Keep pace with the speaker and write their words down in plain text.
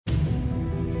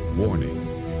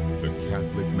Warning, the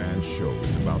Catholic Man Show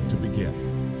is about to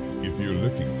begin. If you're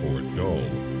looking for a dull,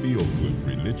 feel-good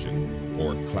religion,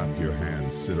 or clap your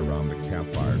hands, sit around the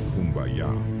campfire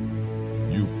kumbaya,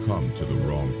 you've come to the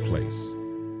wrong place.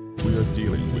 We are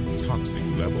dealing with toxic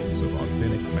levels of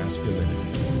authentic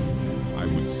masculinity. I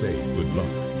would say good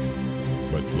luck,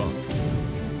 but luck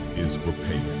is for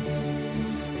pagans.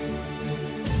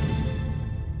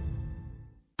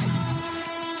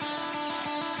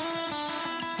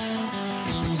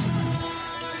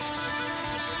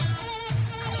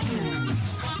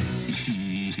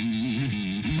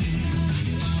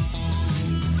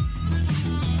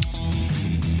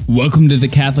 Welcome to the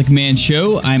Catholic Man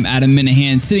Show. I'm Adam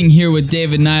Minahan, sitting here with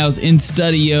David Niles in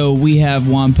studio. We have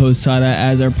Juan Posada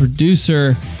as our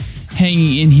producer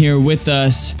hanging in here with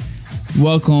us.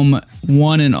 Welcome,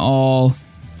 one and all.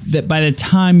 That by the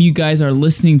time you guys are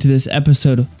listening to this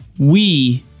episode,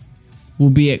 we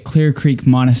will be at Clear Creek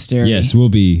Monastery. Yes, we'll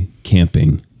be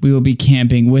camping. We will be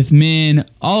camping with men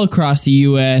all across the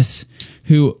U.S.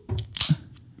 who...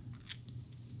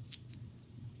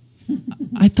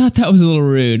 I thought that was a little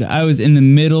rude. I was in the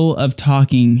middle of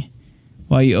talking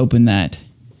while you opened that.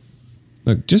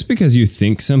 Look, just because you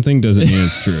think something doesn't mean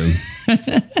it's true.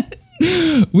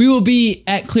 We will be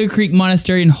at Clear Creek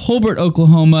Monastery in Holbert,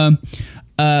 Oklahoma,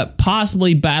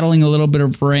 possibly battling a little bit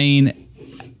of rain.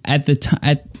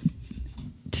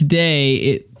 Today,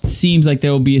 it seems like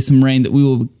there will be some rain that we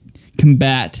will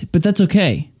combat, but that's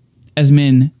okay. As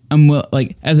men,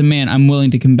 as a man, I'm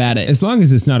willing to combat it. As long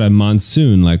as it's not a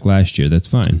monsoon like last year, that's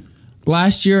fine.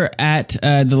 Last year at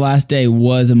the last day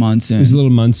was a monsoon. It was a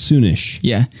little monsoonish.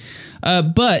 Yeah.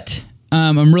 But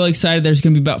I'm really excited. There's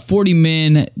going to be about 40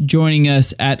 men joining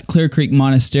us at Clear Creek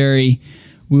Monastery.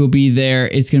 We will be there.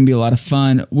 It's going to be a lot of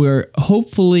fun. Are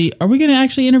we going to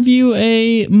actually interview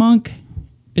a monk?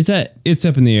 It's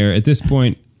up in the air. At this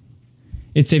point,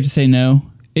 it's safe to say no.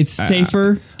 It's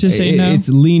safer to say no? It's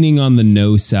leaning on the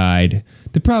no side.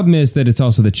 The problem is that it's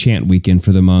also the chant weekend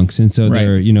for the monks. And so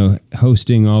they're,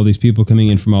 hosting all these people coming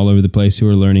in from all over the place who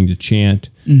are learning to chant.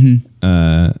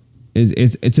 Mm-hmm.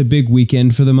 It's a big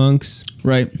weekend for the monks.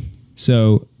 Right.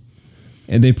 So,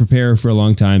 and they prepare for a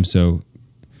long time. So,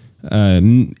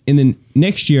 in the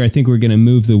next year, I think we're going to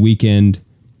move the weekend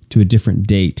to a different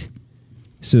date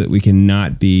so that we can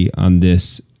not be on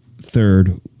this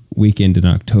third weekend in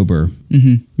October.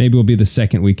 Mm-hmm. Maybe we'll be the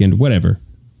second weekend, whatever.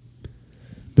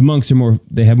 The monks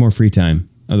they have more free time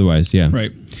otherwise. Yeah.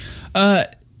 Right.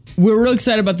 We're real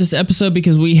excited about this episode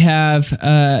because we have,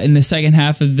 in the second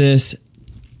half of this,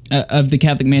 of the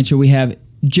Catholic Man Show, we have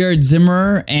Jared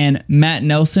Zimmerer and Matt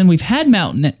Nelson. We've had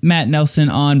Matt Nelson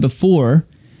on before.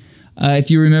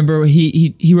 If you remember,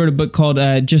 he wrote a book called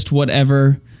Just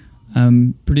Whatever,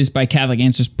 produced by Catholic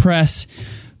Answers Press.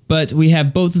 But we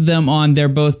have both of them on. They're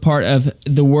both part of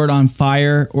the Word on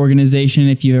Fire organization.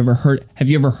 Have you ever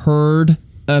heard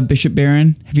of Bishop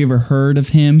Barron? Have you ever heard of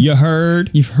him? You've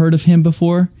heard of him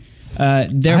before?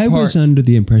 I was under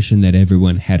the impression that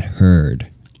everyone had heard.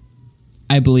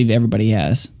 I believe everybody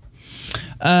has.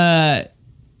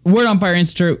 Word on Fire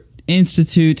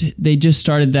Institute, they just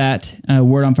started that,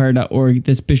 wordonfire.org.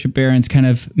 That's Bishop Barron's kind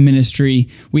of ministry.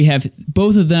 We have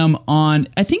both of them on.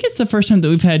 I think it's the first time that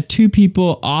we've had two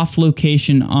people off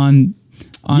location on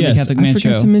the Catholic Man Show.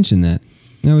 I forgot to mention that.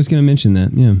 I was going to mention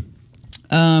that, yeah.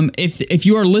 If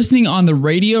you are listening on the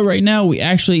radio right now, we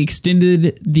actually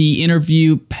extended the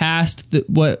interview past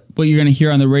what you're going to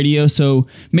hear on the radio. So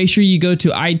make sure you go to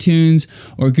iTunes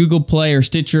or Google Play or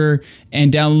Stitcher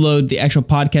and download the actual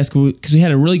podcast because we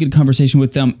had a really good conversation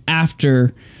with them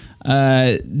after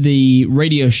the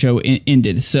radio show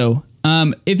ended. So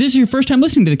if this is your first time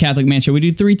listening to the Catholic Man Show, we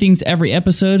do three things every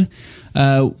episode.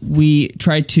 We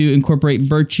try to incorporate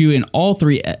virtue in all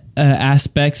three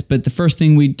aspects, but the first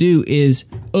thing we do is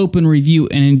open, review,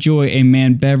 and enjoy a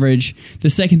man beverage. The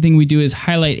second thing we do is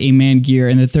highlight a man gear,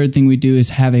 and the third thing we do is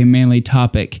have a manly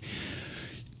topic.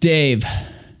 Dave.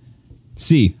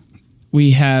 See.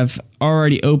 We have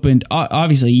already opened,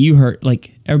 obviously you heard,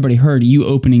 everybody heard you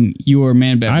opening your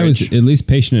man beverage. I was at least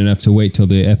patient enough to wait till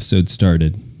the episode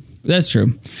started. That's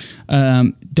true.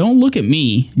 Don't look at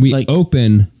me. We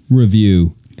open,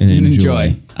 review, and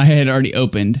enjoy. I had already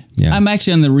opened. Yeah. I'm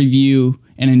actually on the review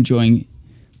and enjoying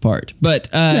part. But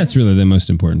that's really the most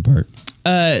important part.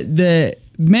 The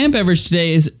man beverage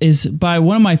today is by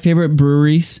one of my favorite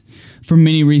breweries for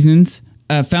many reasons.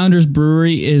 Founders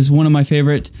Brewery is one of my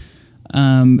favorite.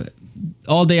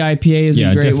 All Day IPA is a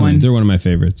great definitely. one. They're one of my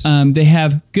favorites. They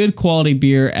have good quality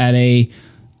beer at a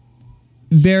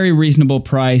very reasonable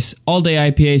price. All Day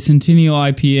IPA, Centennial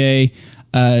IPA,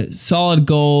 Solid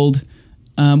Gold,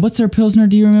 What's their Pilsner?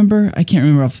 Do you remember? I can't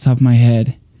remember off the top of my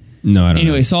head. No, I don't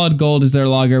Anyway, know. Solid Gold is their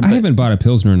lager. I But haven't bought a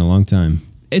Pilsner in a long time.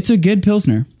 it's a good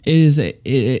Pilsner. It is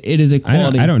a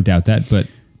quality. I don't doubt that, but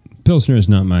Pilsner is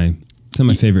not my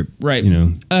favorite. Right.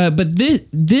 But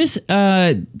this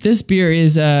beer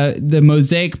is the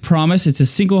Mosaic Promise. It's a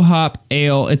single hop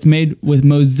ale. It's made with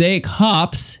Mosaic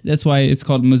hops. That's why it's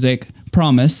called Mosaic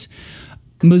Promise.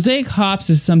 Mosaic hops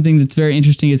is something that's very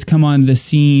interesting. It's come on the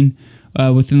scene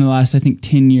within the last, I think,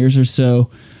 10 years or so.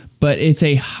 But it's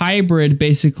a hybrid,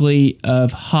 basically,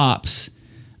 of hops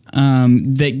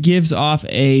that gives off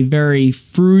a very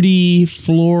fruity,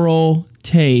 floral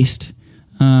taste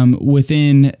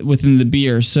within the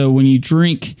beer. So when you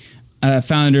drink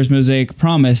Founder's Mosaic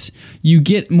Promise, you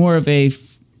get more of a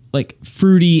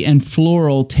fruity and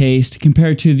floral taste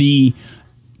compared to the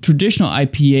traditional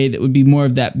IPA that would be more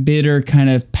of that bitter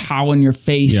kind of pow in your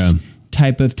face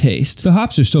type of taste. the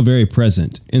hops are still very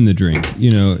present in the drink.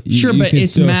 Sure, but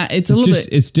it's it's a little bit.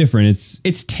 It's different.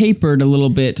 It's tapered a little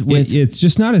bit with. It's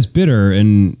just not as bitter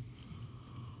and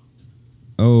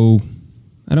I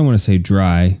don't want to say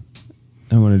dry. I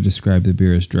don't want to describe the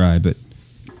beer as dry, but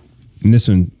this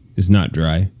one is not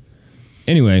dry.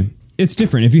 Anyway, it's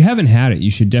different. If you haven't had it, you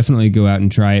should definitely go out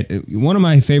and try it. One of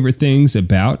my favorite things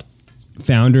about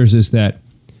Founders is that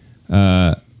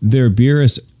their beer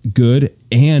is good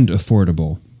and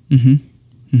affordable.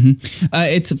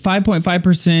 It's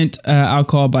 5.5%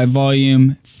 alcohol by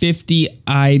volume, 50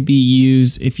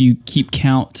 IBUs if you keep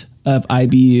count of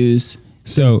IBUs.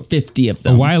 So 50 of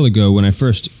them. a while ago, when I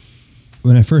first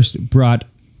brought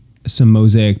some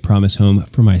Mosaic Promise home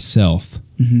for myself,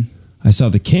 I saw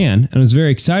the can and I was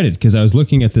very excited because I was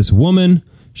looking at this woman.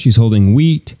 She's holding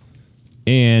wheat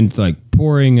and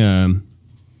pouring a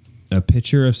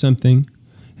pitcher of something,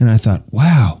 and I thought,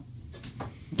 wow,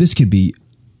 this could be.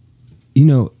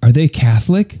 Are they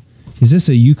Catholic? Is this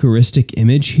a Eucharistic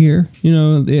image here?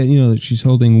 She's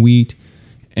holding wheat,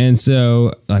 and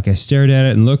so I stared at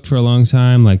it and looked for a long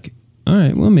time. All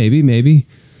right, well, maybe.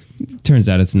 Turns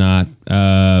out it's not.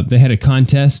 They had a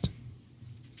contest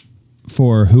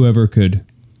for whoever could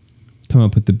come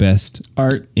up with the best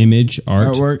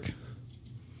artwork.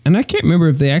 And I can't remember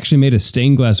if they actually made a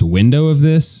stained glass window of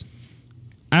this.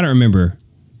 I don't remember.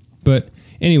 But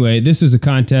anyway, this is a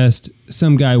contest.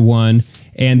 Some guy won.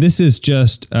 And this is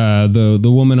just the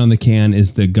woman on the can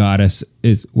is the goddess,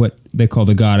 is what they call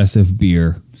the goddess of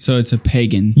beer. So it's a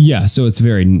pagan. Yeah, so it's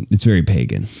very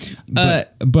pagan.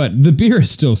 But the beer is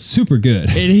still super good.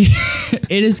 It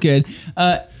is good.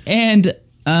 And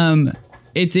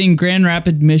it's in Grand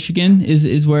Rapids, Michigan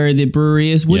is where the brewery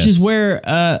is, which is where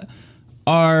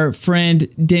our friend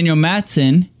Daniel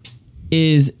Mattson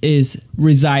is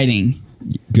residing.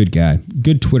 Good guy.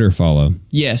 Good Twitter follow.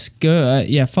 Yes, go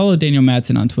follow Daniel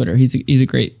Mattson on Twitter. He's a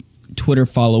great Twitter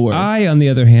follower. I, on the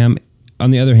other hand,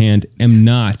 am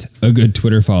not a good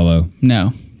Twitter follow.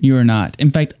 No, you are not.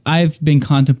 In fact, I've been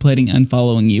contemplating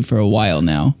unfollowing you for a while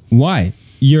now. Why?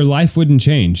 Your life wouldn't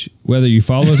change whether you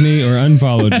followed me or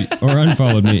unfollowed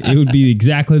me. It would be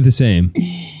exactly the same.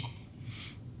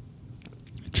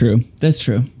 True. That's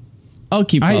true. I'll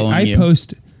keep following you.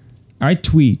 I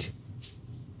tweet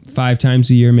 5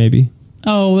 times a year, maybe.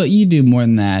 Oh, well, you do more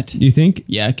than that. Do you think?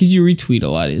 Yeah, because you retweet a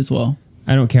lot as well.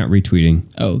 I don't count retweeting.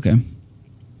 Oh, okay.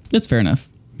 That's fair enough.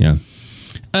 Yeah.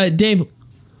 Dave,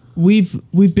 we've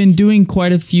been doing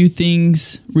quite a few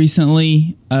things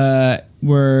recently.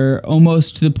 We're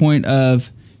almost to the point of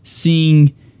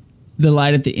seeing the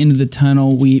light at the end of the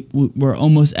tunnel. We're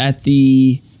almost at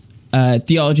the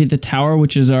Theology at the Tower,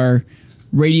 which is our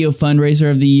radio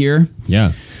fundraiser of the year.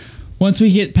 Yeah. Once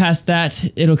we get past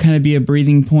that, it'll kind of be a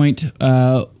breathing point.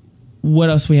 What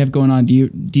else we have going on? Do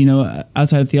you know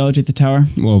outside of Theology at the Tower?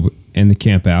 Well, and the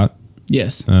camp out.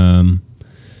 Yes. No,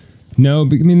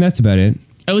 but, that's about it.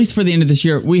 At least for the end of this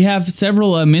year. We have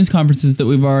several men's conferences that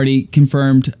we've already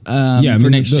confirmed for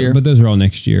next year. But those are all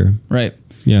next year. Right.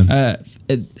 Yeah.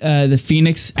 The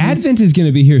Phoenix. Advent is going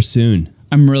to be here soon.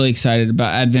 I'm really excited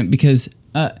about Advent because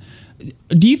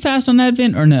do you fast on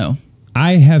Advent or no?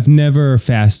 I have never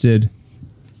fasted.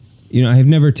 I have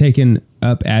never taken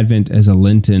up Advent as a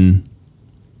Lenten.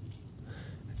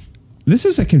 This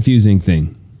is a confusing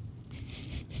thing.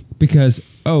 Because,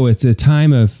 it's a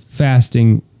time of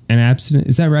fasting and abstinence.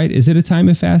 Is that right? Is it a time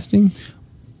of fasting?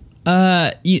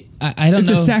 I don't know. It's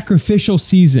a sacrificial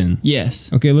season.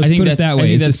 Yes. Okay, let's put it that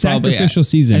way. It's a sacrificial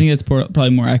season. I think that's probably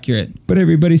more accurate. But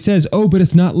everybody says, but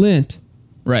it's not Lent.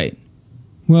 Right.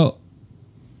 Well,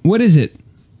 what is it?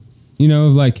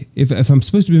 If I'm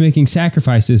supposed to be making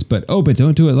sacrifices, but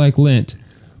don't do it like Lent.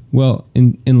 Well,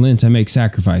 in Lent, I make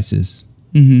sacrifices.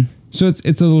 Mm-hmm. So it's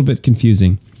a little bit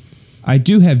confusing. I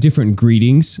do have different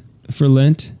greetings for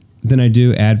Lent than I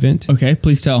do Advent. Okay,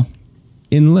 please tell.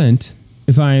 In Lent,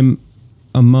 if I'm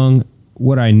among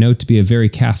what I know to be a very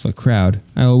Catholic crowd,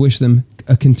 I will wish them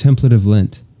a contemplative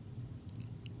Lent.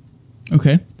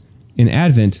 Okay. In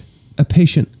Advent, a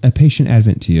patient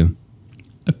Advent to you.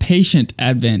 A patient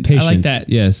Advent. Patience, I like that.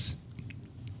 Yes.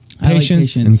 I like Patience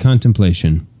patience. and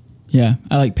contemplation. Yeah,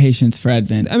 I like patience for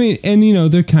Advent. I mean, and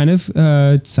they're kind of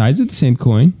sides of the same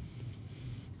coin.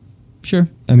 Sure.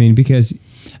 I mean, because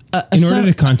in order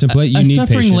to contemplate, you need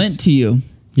suffering patience. Lent to you.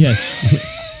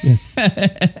 Yes. Yes.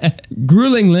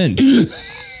 Grueling Lent. May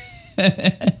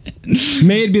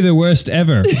it be the worst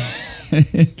ever.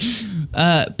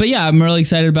 But yeah, I'm really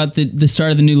excited about the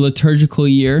start of the new liturgical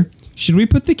year. Should we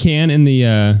put the can in the...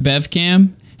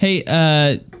 Bevcam. Hey,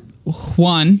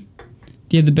 Juan,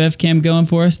 do you have the Bevcam going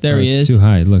for us? There he it's is. too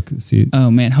high. Look, see. Oh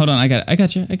man, hold on. I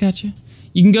got you.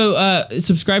 You can go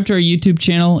subscribe to our YouTube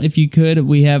channel if you could.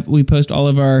 We post all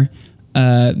of our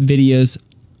videos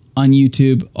on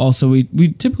YouTube. Also, we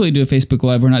typically do a Facebook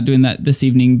Live. We're not doing that this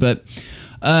evening, but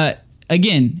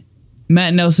again,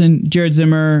 Matt Nelson, Jared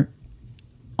Zimmer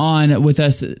on with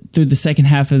us through the second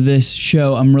half of this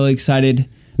show. I'm really excited.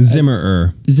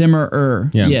 Zimmerer.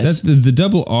 Yeah, Yes. that's the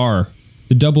double R.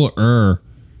 The double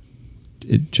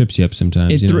it trips you up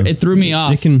sometimes. It threw me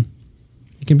off. It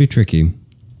can be tricky.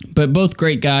 But both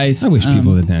great guys. I wish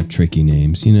people didn't have tricky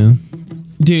names,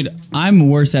 Dude, I'm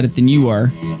worse at it than you are.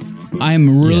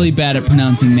 I'm really Yes. bad at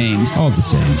pronouncing names. All the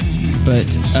same. But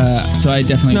so I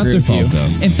definitely not agree their with fault, you.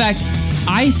 though. In fact,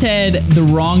 I said the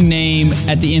wrong name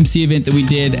at the MC event that we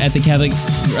did at the Catholic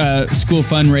school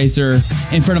fundraiser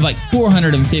in front of like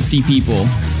 450 people.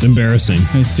 It's embarrassing.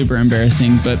 It was super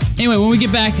embarrassing. But anyway, when we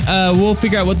get back, we'll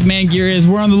figure out what the man gear is.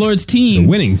 We're on the Lord's team. The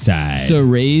winning side. So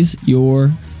raise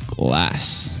your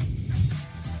glass.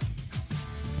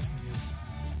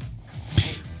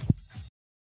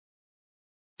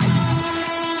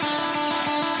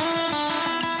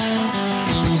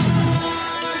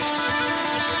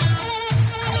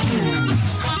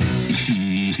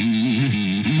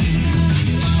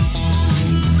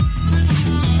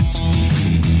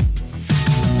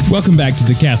 Welcome back to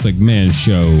the Catholic Man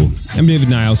Show. I'm David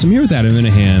Niles. I'm here with Adam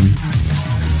Minahan.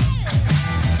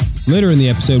 Later in the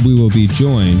episode, we will be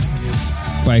joined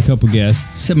by a couple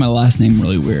guests. Said my last name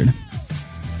really weird.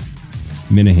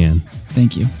 Minahan.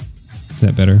 Thank you. Is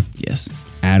that better? Yes.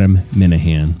 Adam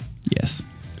Minahan. Yes.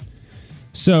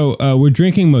 So we're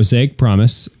drinking Mosaic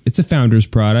Promise. It's a Founders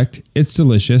product. It's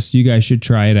delicious. You guys should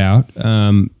try it out.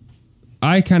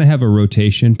 I kind of have a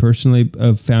rotation personally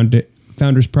of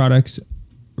Founders products.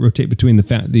 Rotate between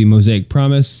the Mosaic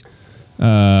Promise,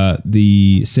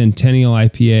 the Centennial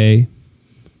IPA,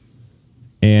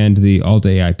 and the All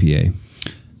Day IPA.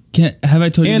 Have I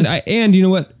told you And this? and you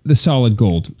know what? The Solid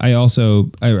Gold. I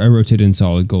rotate in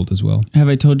Solid Gold as well. Have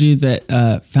I told you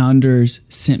that Founders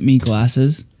sent me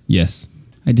glasses? Yes,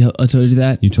 I told you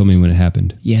that? you told me when it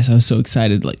happened. Yes, I was so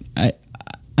excited. Like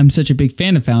I'm such a big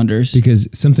fan of Founders. Because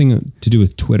something to do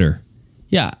with Twitter.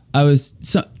 Yeah, I was.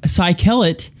 Cy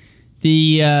Kellett,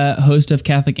 the host of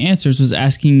Catholic Answers, was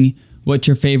asking what's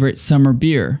your favorite summer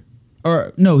beer,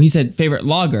 or no, he said favorite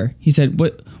lager. He said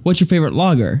what's your favorite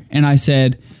lager, and I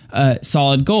said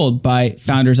Solid Gold by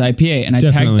Founders IPA, and I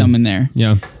tagged Definitely. them in there.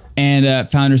 Yeah. And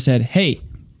Founders said, "Hey,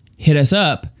 hit us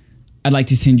up. I'd like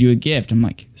to send you a gift." I'm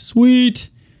like, "Sweet."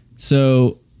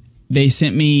 So they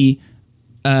sent me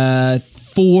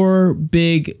 4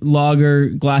 big lager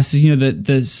glasses. You know,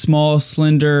 the small,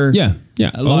 slender. Yeah.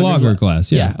 A lager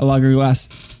glass. Yeah. a lager glass.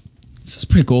 So it's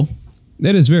pretty cool.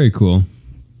 That is very cool.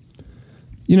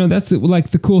 That's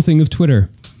like the cool thing of Twitter.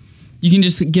 You can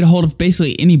just get a hold of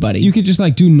basically anybody. You could just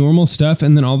like do normal stuff,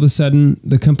 and then all of a sudden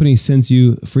the company sends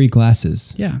you free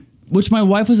glasses. Yeah. Which my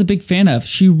wife was a big fan of.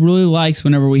 She really likes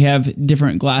whenever we have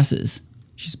different glasses.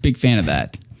 She's a big fan of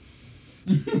that.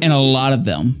 And a lot of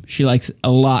them. She likes a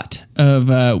lot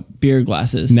of beer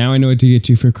glasses. Now I know what to get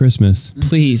you for Christmas.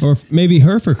 Please. Or maybe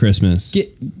her for Christmas.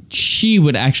 She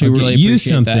would actually I'll really get you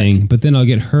appreciate something, that. but then I'll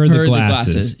get her the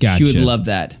glasses. Gotcha. She would love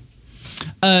that.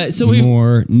 So we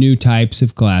more new types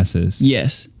of glasses.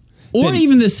 Yes. Or Then-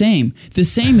 even the same. The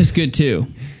same is good too.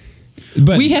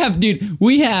 But We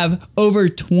have over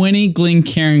 20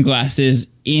 Glencairn glasses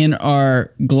in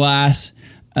our glass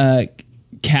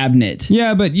cabinet.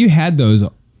 yeah, but you had those.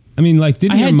 I mean, like,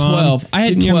 didn't I your had mom? 12. I had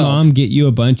didn't 12. your mom get you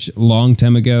a bunch long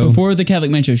time ago? Before the Catholic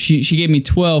Man Show, she gave me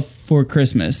 12 for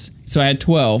Christmas. So I had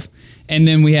 12. And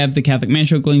then we have the Catholic Man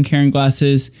Show Glencairn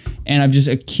glasses, and I've just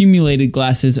accumulated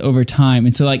glasses over time.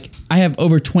 And so, like, I have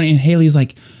over 20, and Haley's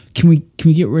like, can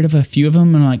we get rid of a few of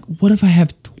them? And I'm like, what if I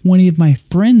have 20 of my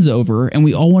friends over and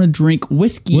we all want to drink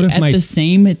whiskey What if at my the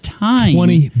same time?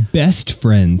 20 best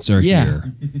friends are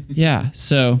here. Yeah.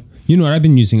 So You know what I've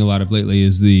been using a lot of lately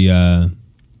is the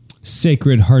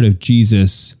Sacred Heart of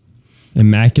Jesus,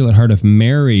 Immaculate Heart of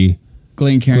Mary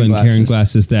Glencairn glasses.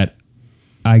 glasses that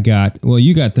I got. Well,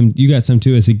 you got them. You got some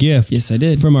too as a gift. Yes, I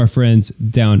did. From our friends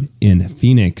down in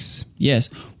Phoenix. Yes.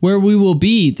 Where we will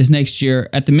be this next year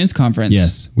at the men's conference.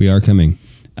 Yes, we are coming.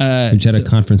 We had a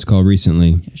conference call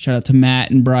recently. Shout out to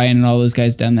Matt and Brian and all those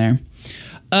guys down there.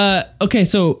 Okay,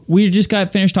 so we just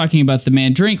got finished talking about the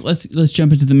man drink. Let's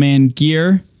jump into the man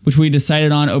gear, which we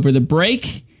decided on over the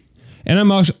break. And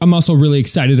I'm also really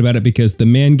excited about it because the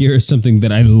man gear is something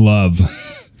that I love.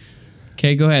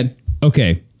 Okay, go ahead.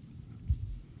 Okay.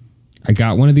 I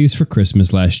got one of these for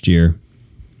Christmas last year.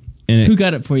 And Who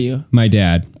got it for you? My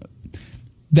dad.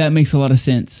 That makes a lot of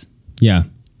sense. Yeah.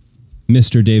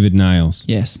 Mr. David Niles.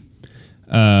 Yes.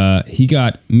 He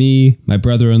got me, my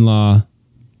brother-in-law,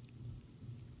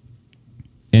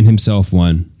 and himself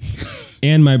one.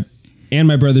 and my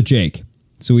brother Jake.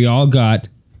 So we all got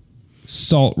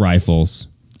assault rifles.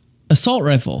 Assault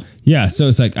rifle. Yeah, so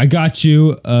it's like, I got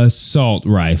you a assault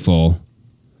rifle.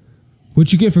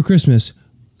 What'd you get for Christmas?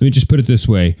 Let me just put it this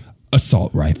way.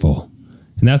 Assault rifle.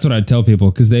 And that's what I'd tell people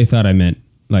because they thought I meant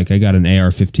like I got an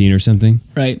AR-15 or something.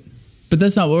 Right. But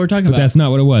that's not what we're talking about. But that's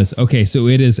not what it was. Okay, so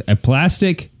it is a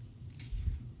plastic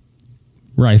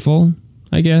rifle,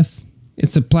 I guess.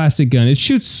 It's a plastic gun. It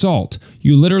shoots salt.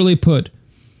 You literally put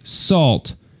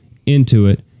salt into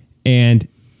it and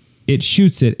it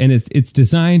shoots it, and it's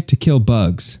designed to kill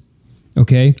bugs.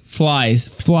 Okay? Flies.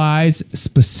 Flies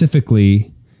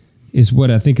specifically is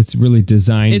what I think it's really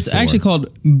designed It's for. actually called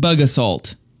bug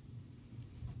assault.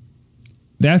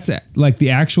 That's like the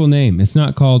actual name. It's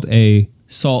not called a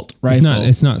Salt rifle.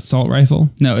 It's not assault rifle.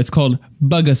 No, it's called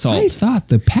bug assault. I thought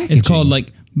the packaging. It's called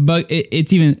like bug.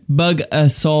 It's even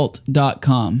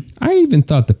bugassault.com. I even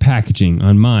thought the packaging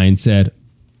on mine said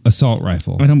assault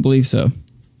rifle. I don't believe so.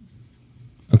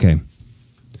 Okay.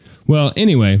 Well,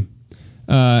 anyway,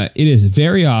 it is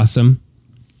very awesome.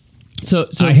 So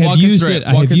I have used it.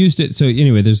 I have used it. So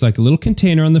anyway, there's like a little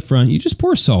container on the front. You just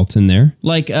pour salt in there.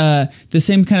 Like the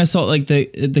same kind of salt, like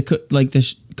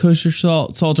the kosher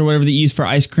salt or whatever that you use for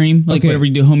ice cream, like Okay. whenever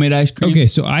you do homemade ice cream. Okay,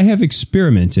 so I have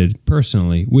experimented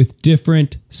personally with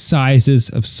different sizes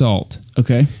of salt.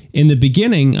 Okay. In the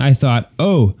beginning, I thought,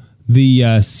 oh,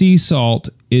 the sea salt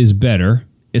is better.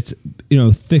 It's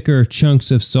thicker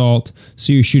chunks of salt,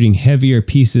 so you're shooting heavier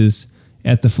pieces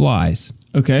at the flies.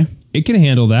 Okay. It can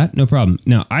handle that, no problem.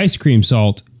 Now, ice cream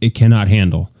salt, it cannot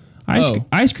handle.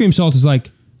 Ice cream salt is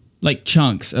like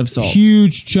chunks of salt.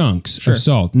 huge chunks Sure. of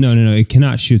salt. No, it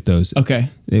cannot shoot those. Okay.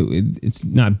 It's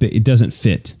not. It doesn't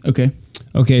fit. Okay.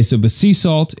 Okay, so but sea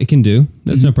salt it can do.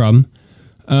 That's no problem.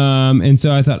 And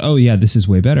so I thought, oh yeah, this is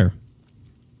way better.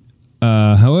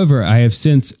 However, I have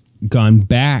since gone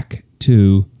back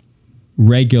to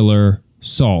regular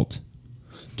salt.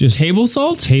 Just Table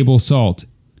salt? table salt.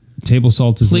 Table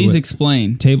salt is Please the way,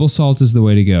 explain. table salt is the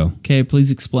way to go. Okay,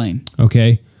 please explain.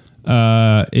 Okay.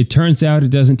 It turns out it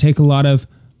doesn't take a lot of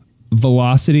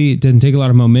velocity. It doesn't take a lot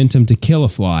of momentum to kill a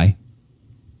fly.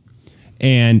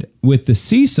 And with the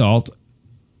sea salt,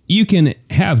 you can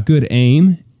have good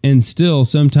aim and still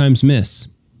sometimes miss.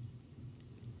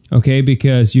 Okay,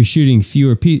 because you're shooting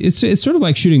fewer pieces. It's sort of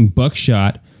like shooting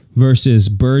buckshot versus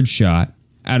bird shot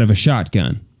out of a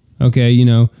shotgun. Okay,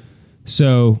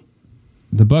 so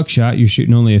the buckshot, you're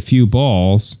shooting only a few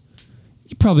balls.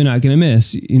 You're probably not going to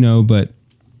miss, but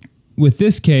with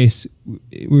this case,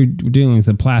 we're dealing with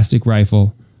a plastic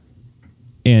rifle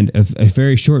and a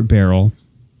very short barrel.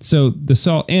 So the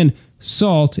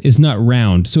salt is not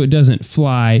round, so it doesn't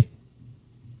fly,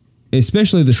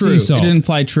 especially the sea salt. It didn't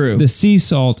fly true. The sea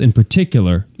salt in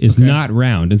particular is not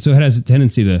round, and so it has a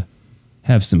tendency to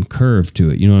have some curve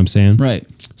to it. You know what I'm saying? Right.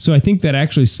 So I think that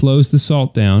actually slows the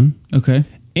salt down Okay.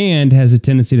 and has a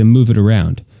tendency to move it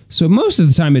around. So most of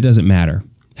the time it doesn't matter.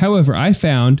 However, I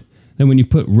found that when you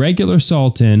put regular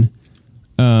salt in,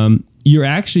 you're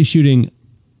actually shooting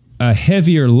a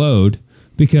heavier load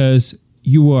because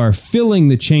you are filling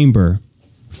the chamber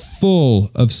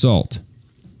full of salt.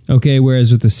 Okay,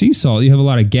 whereas with the sea salt, you have a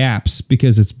lot of gaps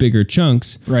because it's bigger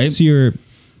chunks. Right. So you're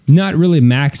not really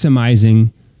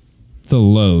maximizing the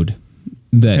load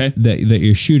that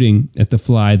you're shooting at the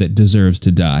fly that deserves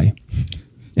to die.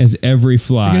 As every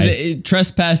fly. Because it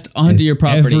trespassed onto your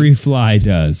property. Every fly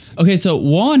does. Okay, so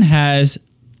Juan has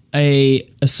a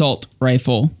assault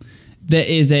rifle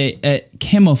that is a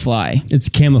camouflage. It's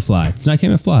camouflage. It's not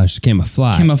camouflage. It's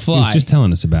camouflage. Camouflage. He's just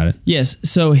telling us about it. Yes.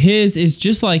 So his is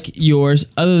just like yours,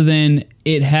 other than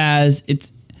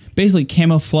it's basically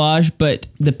camouflage, but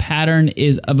the pattern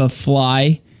is of a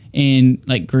fly in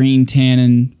like green, tan,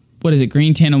 and what is it?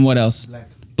 Green, tan, and what else?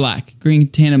 Black. Green,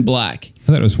 tan, and black. I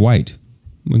thought it was white.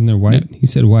 Wasn't there white? No. He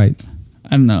said white.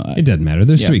 I don't know. It doesn't matter.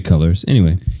 There's 3 colors.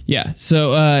 Anyway. Yeah.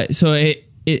 So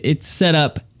it's set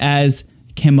up as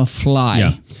camouflage.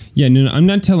 Yeah. Yeah, no, I'm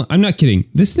not kidding.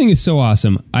 This thing is so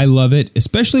awesome. I love it,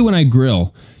 especially when I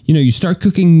grill. You know, you start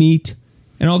cooking meat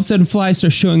and all of a sudden flies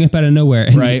start showing up out of nowhere.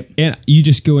 And right. And you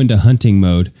just go into hunting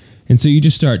mode. And so you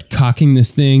just start cocking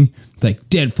this thing, like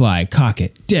dead fly, cock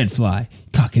it, dead fly,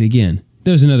 cock it again.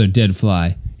 There's another dead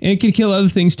fly. And it can kill other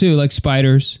things too, like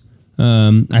spiders.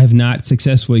 I have not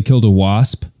successfully killed a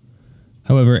wasp.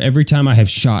 However, every time I have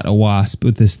shot a wasp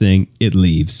with this thing, it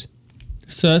leaves.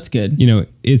 So that's good. You know,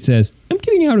 it says, I'm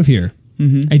getting out of here.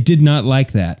 Mm-hmm. I did not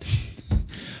like that.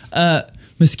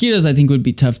 Mosquitoes, I think, would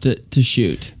be tough to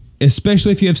shoot.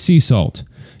 Especially if you have sea salt.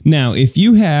 Now, if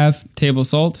you have table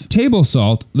salt,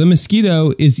 the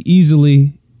mosquito is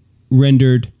easily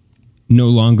rendered no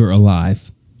longer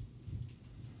alive.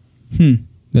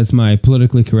 That's my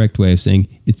politically correct way of saying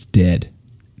it's dead.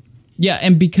 Yeah,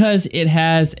 and because it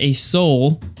has a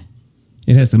soul.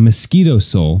 It has a mosquito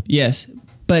soul. Yes,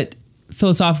 but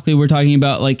philosophically, we're talking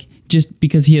about like just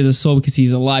because he has a soul because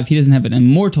he's alive, he doesn't have an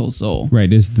immortal soul.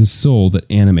 Right, it's the soul that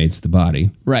animates the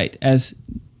body. Right, as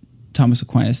Thomas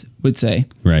Aquinas would say.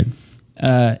 Right.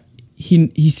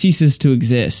 He ceases to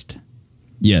exist.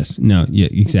 Yes, no, yeah,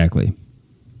 exactly.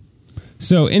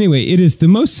 So anyway, it is the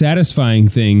most satisfying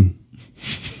thing.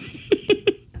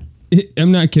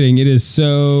 I'm not kidding. It is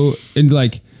so, and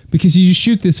like, because you just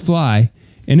shoot this fly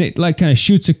and it like kind of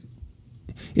shoots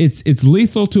it's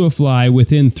lethal to a fly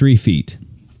within 3 feet.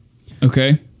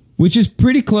 Okay. Which is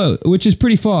pretty close, which is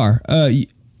pretty far.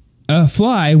 A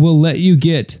fly will let you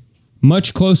get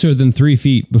much closer than 3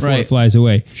 feet before it flies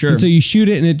away. Sure. And so you shoot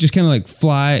it and it just kind of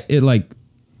like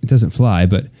it doesn't fly,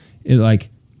 but it like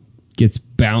gets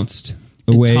bounced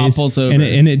away. It topples over.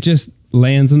 And it just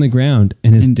lands on the ground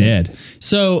and is dead.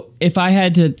 So if I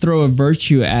had to throw a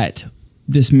virtue at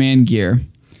this man gear,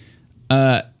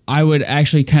 I would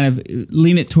actually kind of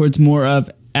lean it towards more of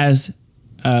as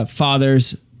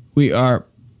fathers, we are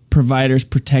providers,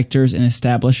 protectors, and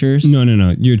establishers. No.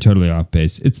 You're totally off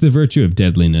base. It's the virtue of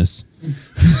deadliness.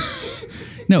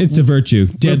 No, it's a virtue.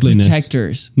 Deadliness. We're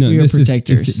protectors. No, we are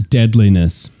protectors. It's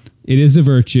deadliness. It is a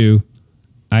virtue.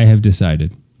 I have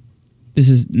decided. This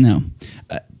is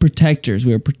protectors.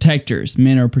 We are protectors.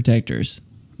 Men are protectors.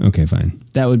 Okay, fine.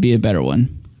 That would be a better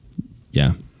one.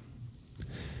 Yeah.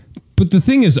 But the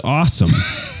thing is awesome.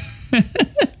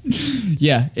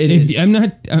 Yeah, it is. I'm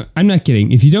not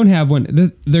kidding. If you don't have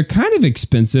one, they're kind of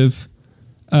expensive.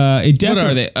 What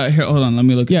are they? Here, hold on. Let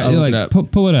me look. Yeah, I'll look like it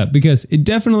up. Pull it up because it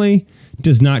definitely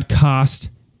does not cost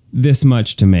this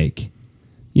much to make.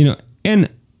 You know, and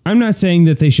I'm not saying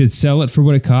that they should sell it for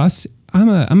what it costs.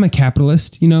 I'm a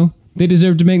capitalist. You know, they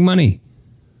deserve to make money.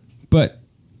 But,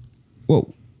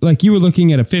 well, like you were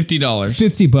looking at a $50.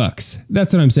 $50.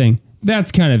 That's what I'm saying.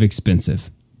 That's kind of expensive.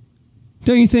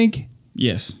 Don't you think?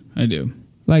 Yes, I do.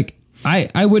 Like,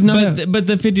 I would not but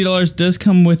the $50 does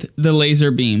come with the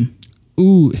laser beam.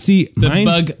 Ooh, see,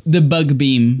 the bug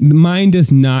beam. Mine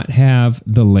does not have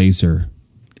the laser.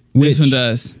 This one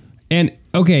does. And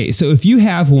okay, so if you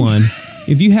have one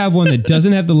that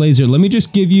doesn't have the laser, let me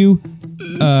just give you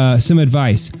some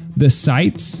advice. The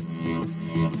sights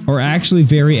are actually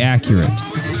very accurate.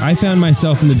 I found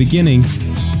myself in the beginning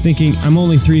thinking, I'm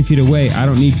only 3 feet away. I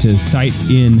don't need to sight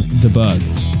in the bug.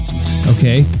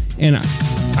 Okay? And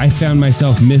I found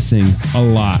myself missing a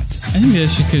lot. I think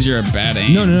that's just because you're a bad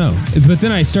aim. No. But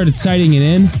then I started sighting it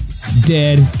in.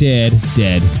 Dead.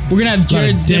 We're gonna have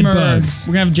Jared Zimmer. Bugs.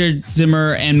 We're gonna have Jared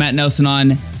Zimmer and Matt Nelson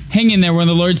on. Hang in there. We're on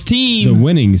the Lord's team. The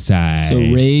winning side. So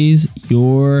raise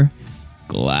your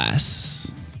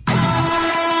glass.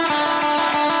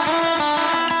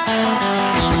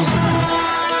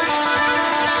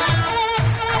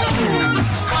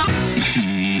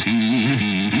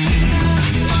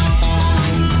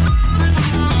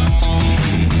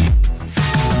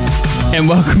 And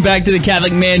welcome back to the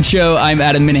Catholic Man Show. I'm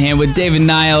Adam Minahan with David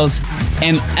Niles.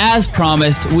 And as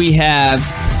promised, we have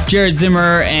Jared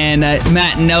Zimmer and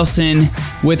Matt Nelson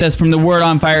with us from the Word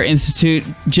on Fire Institute.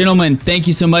 Gentlemen, thank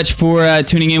you so much for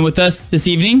tuning in with us this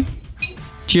evening.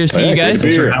 Cheers to you guys.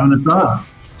 Thanks for having us on.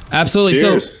 Absolutely.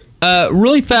 Cheers. So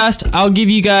Really fast, I'll give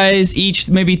you guys each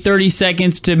maybe 30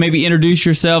 seconds to maybe introduce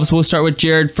yourselves. We'll start with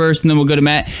Jared first, and then we'll go to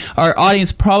Matt. Our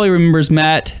audience probably remembers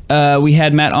Matt. We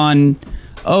had Matt on,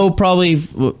 probably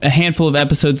a handful of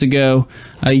episodes ago.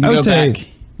 You can go back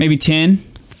maybe 10.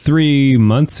 3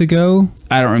 months ago.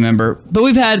 I don't remember, but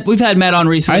we've had Matt on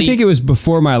recently. I think it was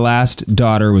before my last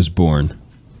daughter was born.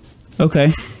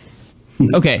 Okay.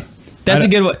 That's a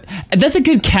good one. That's a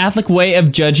good Catholic way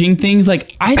of judging things.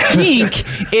 Like, I think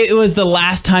it was the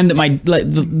last time that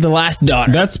the last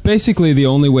daughter. That's basically the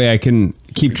only way I can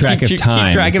keep track of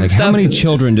time. How many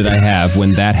children did I have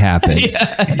when that happened? Okay,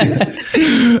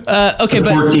 the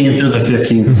 14th or the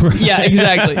 15th. Yeah,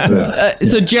 exactly.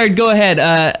 So, Jared, go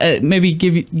ahead. Maybe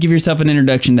give yourself an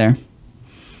introduction there.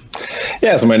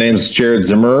 Yeah, so my name is Jared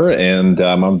Zimmer, and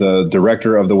I'm the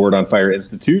director of the Word on Fire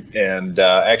Institute, and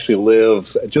actually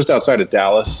live just outside of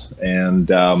Dallas. And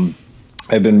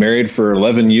I've been married for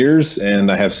 11 years,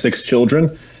 and I have 6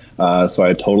 children. So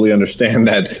I totally understand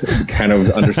that kind of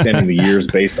understanding the years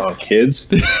based on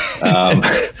kids. But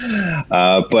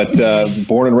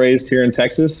born and raised here in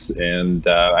Texas, and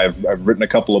I've written a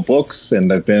couple of books,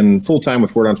 and I've been full-time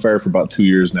with Word on Fire for about 2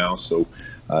 years now. So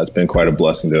it's been quite a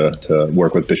blessing to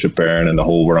work with Bishop Barron and the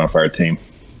whole Word on Fire team.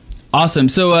 Awesome.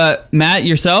 So, Matt,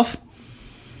 yourself?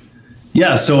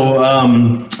 Yeah, so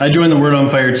I joined the Word on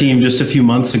Fire team just a few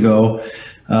months ago.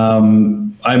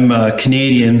 I'm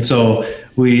Canadian, so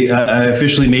I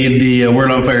officially made the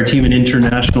Word on Fire team an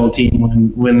international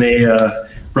team when they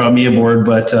brought me aboard.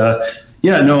 But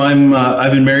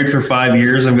I've been married for 5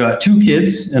 years. I've got 2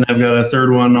 kids, and I've got a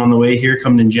third one on the way here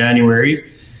coming in January.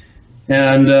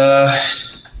 And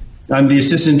I'm the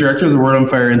assistant director of the Word on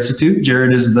Fire Institute.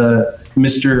 Jared is the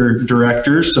Mr.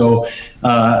 Director. So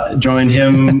joined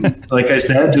him, like I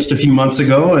said, just a few months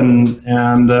ago, and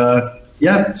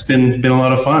it's been a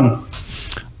lot of fun.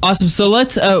 Awesome. So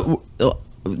let's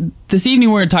this evening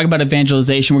we're going to talk about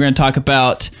evangelization. We're going to talk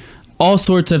about all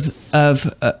sorts of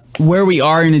where we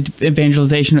are in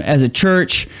evangelization as a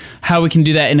church, how we can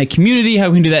do that in a community, how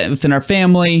we can do that within our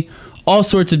family, all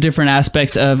sorts of different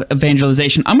aspects of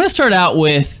evangelization. I'm going to start out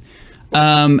with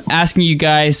asking you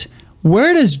guys,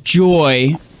 where does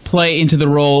joy play into the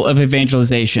role of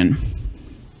evangelization?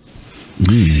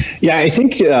 Yeah, I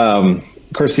think, of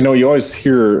course, you always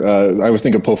hear, I always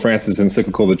think of Pope Francis'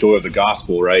 encyclical, The Joy of the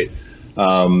Gospel, right?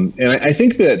 And I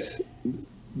think that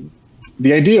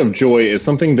the idea of joy is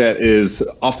something that is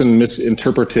often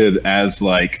misinterpreted as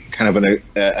like kind of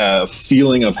a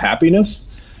feeling of happiness,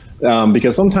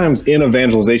 because sometimes in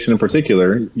evangelization in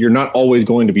particular, you're not always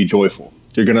going to be joyful.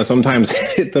 You're going to sometimes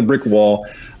hit the brick wall.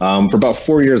 For about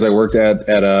 4 years, I worked as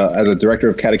a director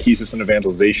of catechesis and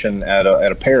evangelization at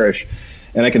a parish.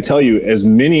 And I can tell you, as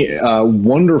many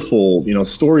wonderful,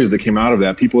 stories that came out of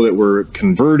that, people that were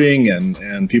converting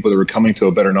and people that were coming to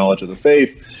a better knowledge of the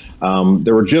faith,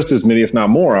 there were just as many, if not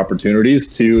more, opportunities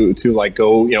to like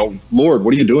go, Lord,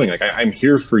 what are you doing? Like, I'm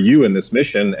here for you in this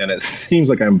mission, and it seems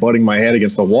like I'm butting my head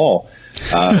against the wall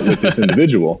with this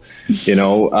individual,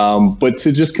 but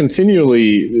to just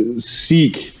continually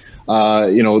seek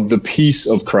the peace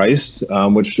of Christ,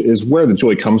 which is where the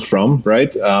joy comes from,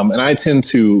 right? And I tend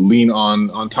to lean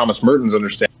on Thomas Merton's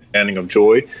understanding of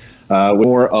joy,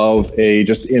 more of a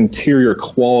just interior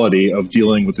quality of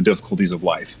dealing with the difficulties of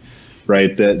life,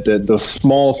 right? That the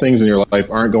small things in your life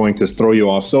aren't going to throw you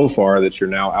off so far that you're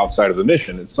now outside of the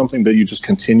mission. It's something that you just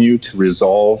continue to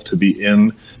resolve to be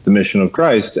in the mission of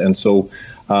Christ. And so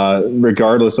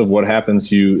regardless of what happens,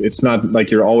 it's not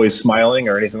like you're always smiling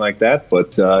or anything like that,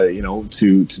 but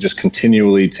to just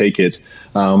continually take it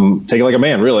like a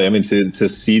man, really. I mean, to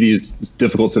see these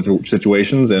difficult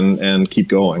situations and keep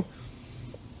going.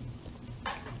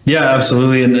 Yeah,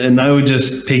 absolutely. And I would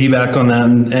just piggyback on that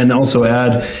and also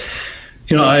add,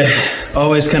 I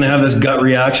always kind of have this gut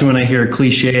reaction when I hear a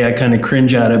cliche. I kind of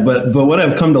cringe at it, but what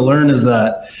I've come to learn is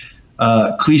that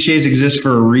cliches exist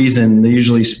for a reason. They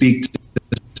usually speak to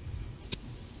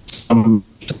some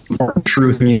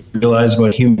truth when you realize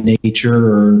about human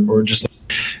nature or just,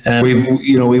 and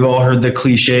we've all heard the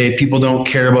cliche, people don't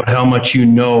care about how much you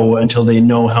know until they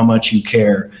know how much you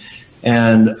care.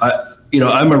 And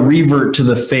I'm a revert to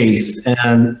the faith,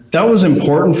 and that was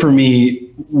important for me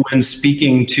when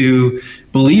speaking to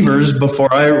believers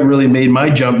before I really made my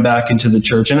jump back into the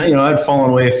church. And I'd fallen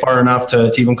away far enough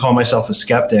to even call myself a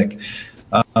skeptic,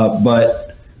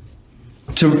 but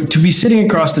to be sitting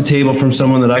across the table from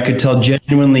someone that I could tell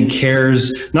genuinely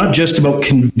cares, not just about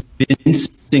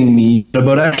convincing me, but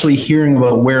about actually hearing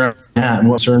about where I'm at and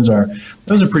what concerns are.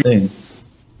 That was a pretty thing.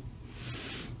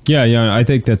 Yeah, I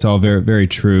think that's all very, very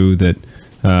true. That,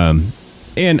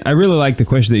 and I really like the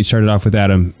question that you started off with,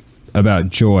 Adam, about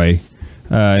joy,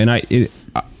 and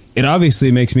it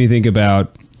obviously makes me think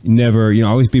about never,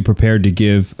 always be prepared to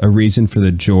give a reason for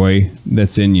the joy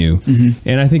that's in you. Mm-hmm.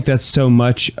 And I think that's so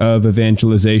much of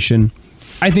evangelization.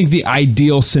 I think the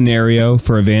ideal scenario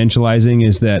for evangelizing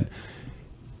is that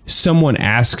someone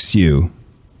asks you,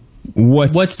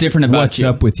 what's different about what's you?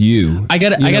 Up with you? I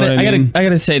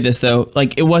gotta say this though.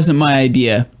 Like, it wasn't my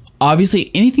idea. Obviously,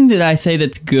 anything that I say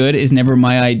that's good is never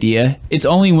my idea. It's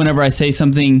only whenever I say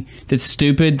something that's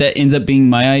stupid that ends up being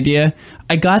my idea.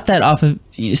 I got that off of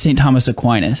St. Thomas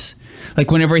Aquinas. Like,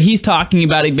 whenever he's talking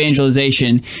about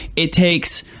evangelization, it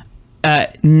takes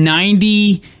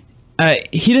 90.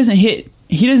 He doesn't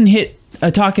hit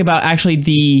talk about actually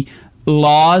the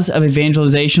laws of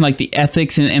evangelization, like the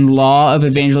ethics and law of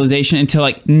evangelization, until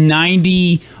like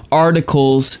 90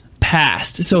 articles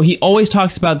past. So he always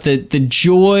talks about the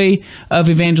joy of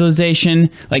evangelization,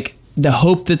 like the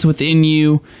hope that's within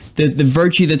you, the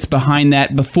virtue that's behind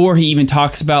that, before he even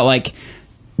talks about like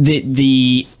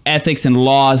the ethics and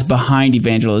laws behind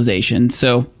evangelization.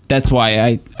 So that's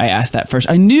why I asked that first.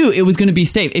 I knew it was going to be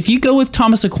safe. If you go with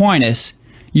Thomas Aquinas,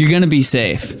 you're going to be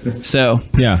safe. So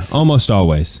yeah, almost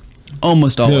always.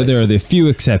 There are the few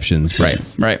exceptions. Right.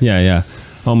 Yeah.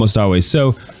 Almost always.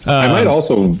 So I might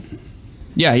also...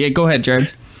 Yeah, go ahead,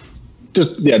 Jared.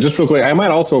 Just real quick, I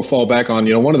might also fall back on,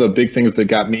 one of the big things that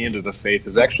got me into the faith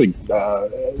is actually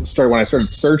when I started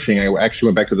searching, I actually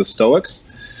went back to the Stoics.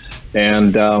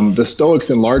 And the Stoics,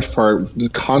 in large part,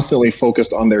 constantly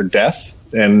focused on their death,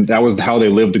 and that was how they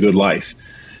lived a good life.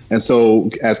 And so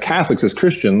as Catholics, as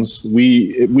Christians,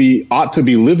 we ought to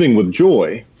be living with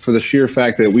joy for the sheer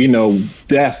fact that we know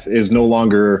death is no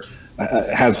longer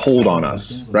has hold on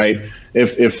us, right?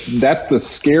 If that's the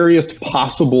scariest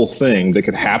possible thing that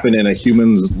could happen in a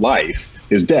human's life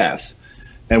is death,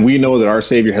 and we know that our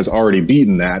Savior has already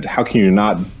beaten that, how can you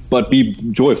not but be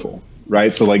joyful,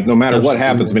 right? So like, no matter what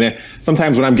happens, I mean,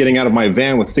 sometimes when I'm getting out of my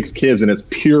van with 6 kids and it's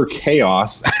pure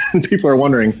chaos, and people are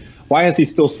wondering, why is he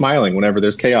still smiling whenever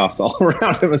there's chaos all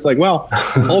around him? It's like, well,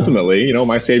 ultimately,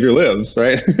 my Savior lives,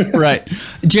 right? Right.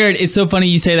 Jared, it's so funny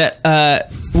you say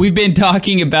that. We've been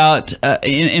talking about,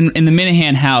 in the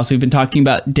Minahan house, we've been talking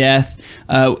about death,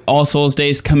 All Souls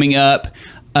Days coming up.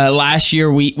 Last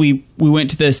year, we went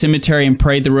to the cemetery and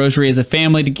prayed the rosary as a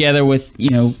family together with,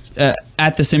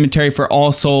 at the cemetery for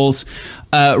All Souls.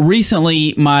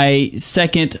 Recently, my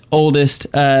second oldest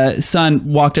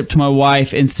son walked up to my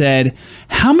wife and said,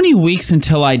 "How many weeks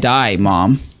until I die,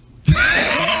 Mom?"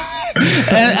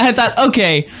 And I thought,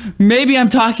 okay, maybe I'm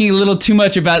talking a little too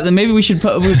much about it. Maybe we should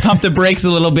pump the brakes a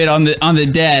little bit on the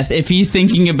death if he's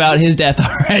thinking about his death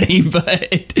already.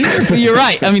 But you're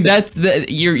right. I mean,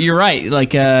 you're right.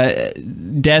 Like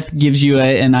death gives you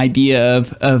an idea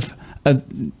of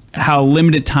how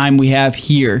limited time we have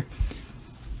here.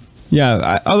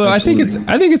 Yeah, although absolutely.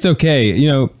 I think it's okay.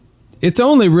 It's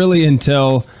only really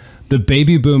until the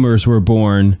baby boomers were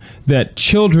born that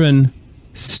children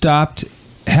stopped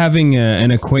having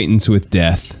an acquaintance with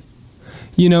death.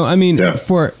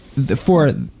 For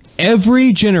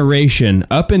every generation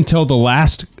up until the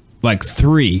last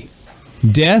 3,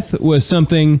 death was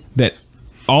something that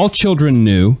all children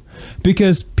knew.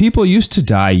 Because people used to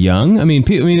die young.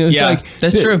 It was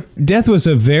that's true. Death was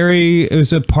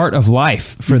a part of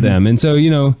life for them. And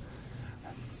so,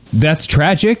 that's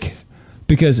tragic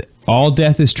because all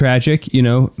death is tragic.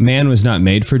 Man was not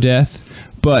made for death.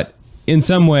 But in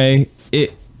some way,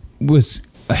 it was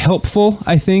helpful,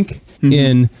 I think,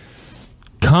 in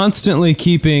constantly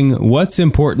keeping what's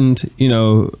important,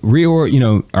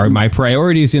 are my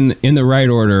priorities in the right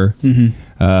order.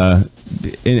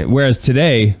 Whereas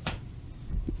today,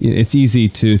 it's easy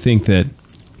to think that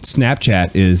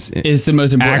Snapchat is the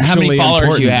most important. How many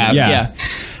followers you have? Yeah.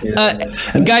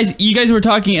 Guys, you guys were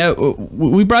talking.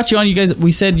 We brought you on. You guys,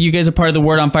 we said you guys are part of the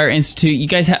Word on Fire Institute. You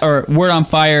guys or Word on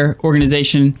Fire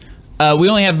organization. We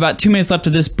only have about 2 minutes left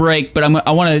of this break, but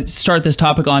I want to start this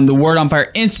topic on the Word on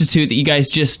Fire Institute that you guys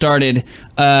just started.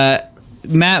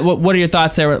 Matt, what are your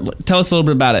thoughts there? Tell us a little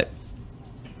bit about it.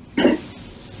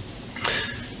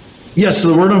 Yes,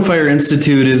 so the Word on Fire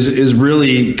Institute is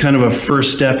really kind of a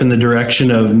first step in the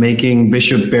direction of making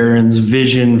Bishop Barron's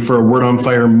vision for a Word on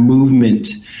Fire movement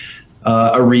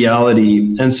a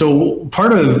reality. And so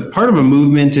part of a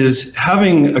movement is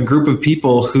having a group of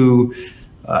people who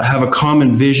have a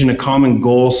common vision, a common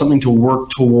goal, something to work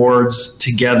towards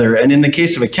together. And in the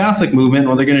case of a Catholic movement,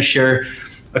 they're going to share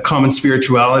a common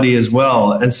spirituality as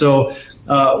well. And so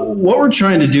what we're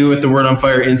trying to do at the Word on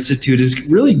Fire Institute is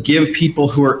really give people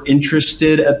who are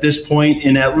interested at this point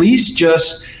in at least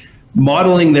just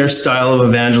modeling their style of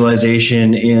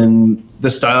evangelization in the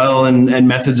style and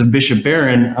methods of Bishop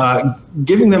Barron,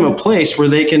 giving them a place where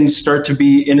they can start to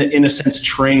be, in a sense,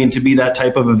 trained to be that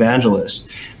type of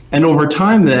evangelist. And over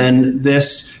time, then,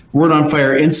 this Word on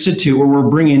Fire Institute, where we're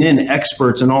bringing in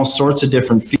experts in all sorts of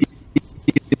different fields,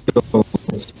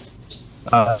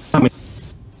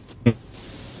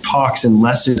 talks and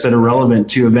lessons that are relevant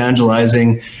to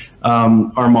evangelizing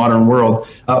our modern world.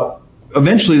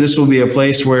 Eventually, this will be a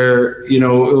place where, it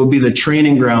will be the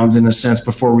training grounds, in a sense,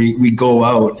 before we go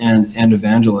out and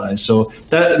evangelize. So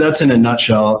that's in a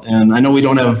nutshell. And I know we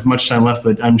don't have much time left,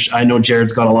 but I know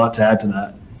Jared's got a lot to add to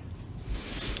that.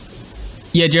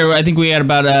 Yeah, Jared, I think we had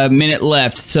about a minute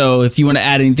left. So if you want to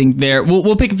add anything there,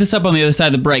 we'll pick this up on the other side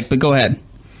of the break, but go ahead.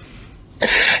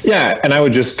 Yeah, and I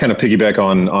would just kind of piggyback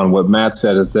on what Matt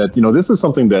said, is that, this is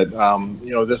something that,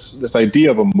 this idea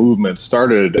of a movement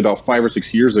started about 5 or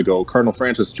 6 years ago. Cardinal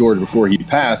Francis George, before he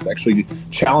passed, actually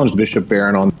challenged Bishop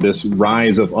Barron on this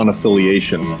rise of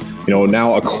unaffiliation.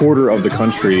 Now a quarter of the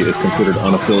country is considered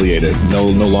unaffiliated, no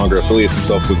longer affiliates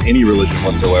himself with any religion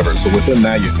whatsoever. So within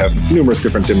that, you have numerous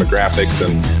different demographics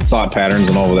and thought patterns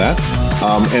and all of that.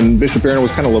 And Bishop Barron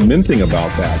was kind of lamenting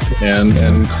about that.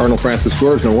 And Cardinal Francis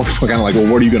George was kind of like, well,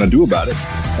 what are you going to do about it?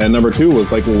 And number two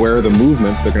was like, well, where are the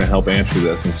movements that are going to help answer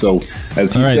this? And so,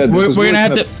 as he said, this we're going to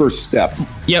have the first step.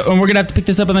 Yeah, and we're going to have to pick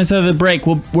this up on the side of the break.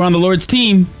 We're on the Lord's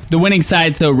team, the winning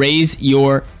side, so raise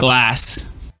your glass.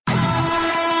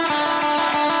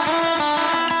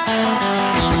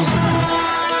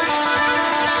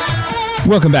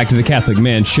 Welcome back to the Catholic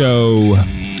Man Show.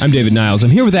 I'm David Niles.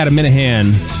 I'm here with Adam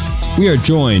Minahan. We are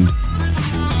joined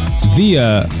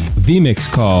via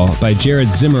vMix call by Jared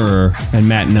Zimmerer and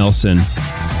Matt Nelson,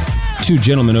 two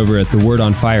gentlemen over at the Word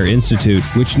on Fire Institute,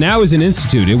 which now is an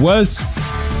institute. It was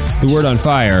the Word on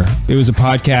Fire. It was a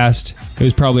podcast. It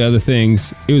was probably other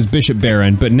things. It was Bishop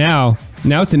Barron, but now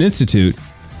it's an institute.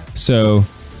 So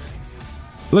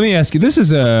let me ask you, this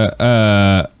is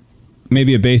a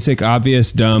maybe a basic,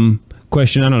 obvious, dumb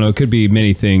question. I don't know. It could be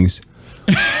many things.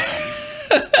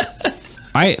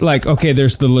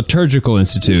 There's the Liturgical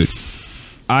Institute.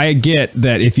 I get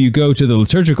that if you go to the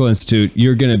Liturgical Institute,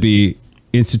 you're going to be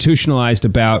institutionalized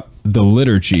about the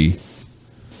liturgy.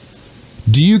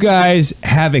 Do you guys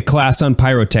have a class on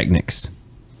pyrotechnics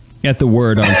at the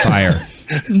Word on Fire?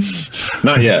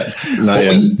 Not yet. Not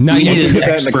yet. Not yet. Put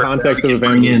that in the context of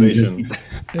evangelization.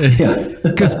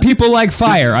 Because people like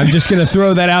fire. I'm just going to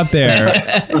throw that out there.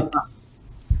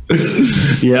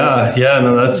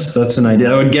 No, that's an idea.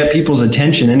 I would get people's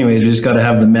attention anyways. We just got to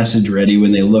have the message ready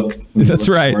when they look. That's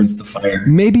right. Towards the fire.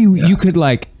 Maybe you could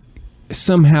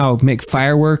somehow make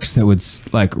fireworks that would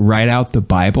write out the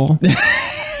Bible.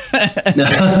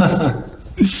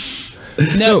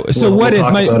 So what is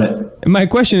my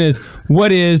question is,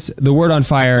 what is the Word on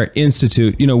Fire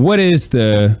Institute? What's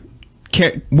the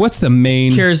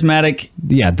main charismatic?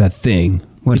 Yeah, that thing.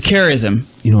 What's charism?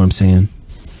 You know what I'm saying?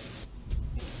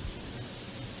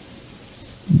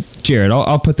 Jared,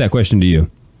 I'll put that question to you.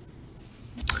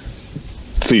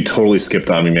 So you totally skipped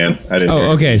on me, man. I didn't.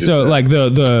 Oh, okay. So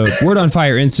the Word on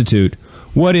Fire Institute,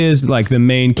 what is the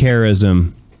main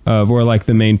charism of, or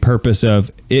the main purpose of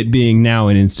it being now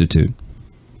an institute?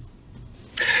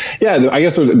 Yeah, I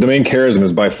guess the main charism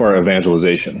is by far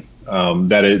evangelization.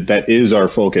 That is our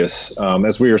focus.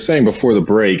 As we were saying before the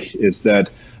break, is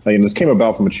that this came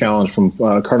about from a challenge from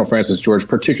Cardinal Francis George,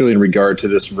 particularly in regard to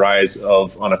this rise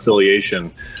of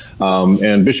unaffiliation.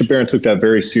 And Bishop Barron took that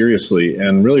very seriously.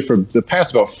 And really for the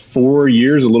past about 4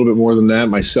 years, a little bit more than that,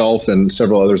 myself and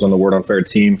several others on the Word on Fire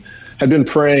team had been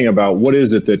praying about what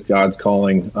is it that God's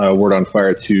calling Word on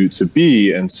Fire to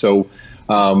be. And so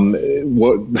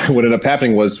what ended up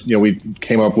happening was, we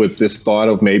came up with this thought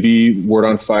of maybe Word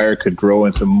on Fire could grow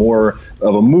into more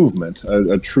of a movement,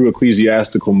 a true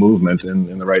ecclesiastical movement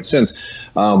in the right sense.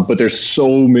 But there's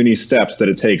so many steps that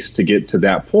it takes to get to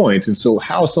that point. And so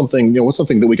what's something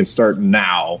that we can start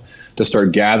now to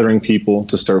start gathering people,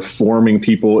 to start forming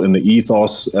people in the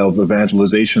ethos of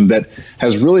evangelization that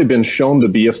has really been shown to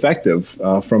be effective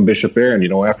from Bishop Barron.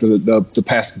 After the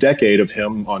past decade of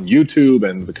him on YouTube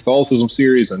and the Catholicism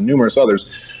series and numerous others,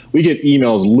 we get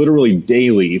emails literally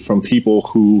daily from people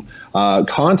who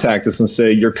contact us and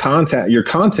say, your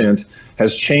content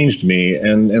has changed me.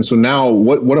 And so now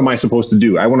what am I supposed to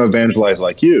do? I want to evangelize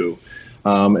like you.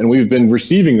 And we've been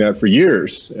receiving that for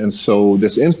years. And so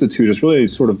this institute is really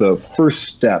sort of the first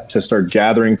step to start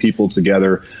gathering people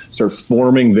together, start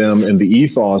forming them in the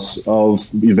ethos of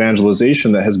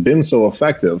evangelization that has been so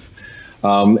effective.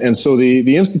 And so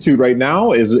the Institute right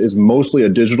now is mostly a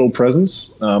digital presence.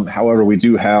 However, we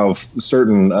do have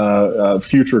certain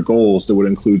future goals that would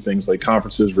include things like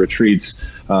conferences, retreats,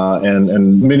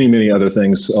 and many other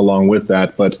things along with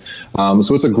that. But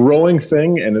so it's a growing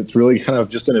thing, and it's really kind of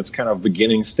just in its kind of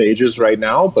beginning stages right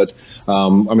now. But I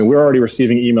mean, we're already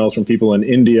receiving emails from people in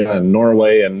India and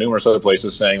Norway and numerous other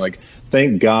places saying, like,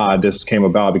 thank God this came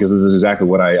about, because this is exactly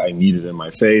what I needed in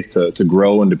my faith to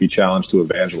grow and to be challenged to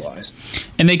evangelize.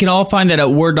 And they can all find that at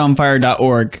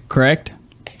wordonfire.org, correct?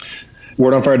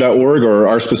 Wordonfire.org, or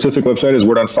our specific website is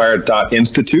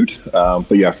wordonfire.institute.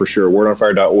 But yeah, for sure,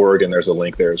 wordonfire.org, and there's a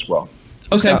link there as well.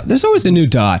 Okay. There's always a new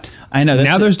dot. I know.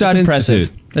 Now there's dot impressive.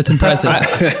 institute. That's impressive.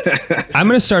 I'm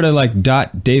going to start a like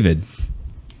dot David.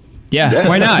 Yeah.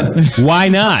 Why not? Why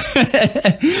not?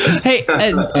 Hey,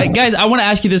 guys, I want to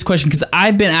ask you this question because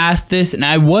I've been asked this and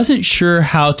I wasn't sure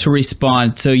how to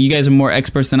respond. So you guys are more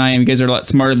experts than I am. You guys are a lot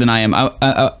smarter than I am.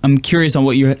 I'm curious on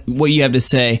what you have to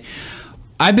say.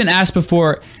 I've been asked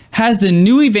before, has the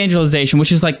new evangelization,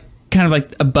 which is like kind of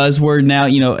like a buzzword now,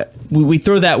 you know, we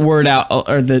throw that word out,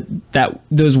 or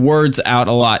those words out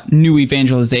a lot, new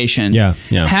evangelization. Yeah.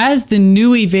 Has the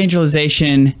new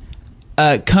evangelization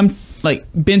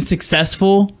been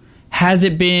successful? Has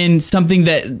it been something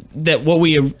that what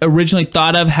we originally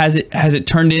thought of, has it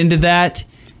turned into that?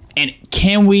 And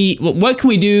what can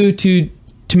we do to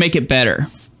make it better?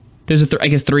 There's I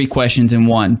guess 3 questions in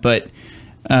one, but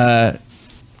I'll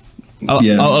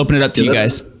open it up to you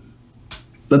guys.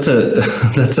 That's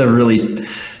a really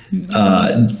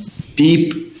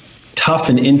deep, tough,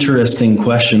 and interesting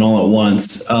question all at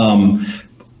once.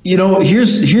 You know,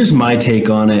 here's my take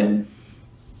on it.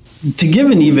 To give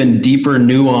an even deeper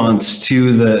nuance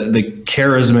to the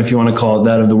charism, if you want to call it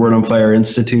that, of the Word on Fire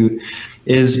Institute,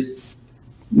 is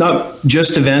not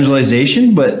just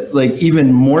evangelization, but like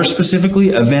even more specifically,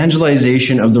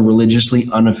 evangelization of the religiously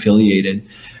unaffiliated.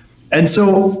 And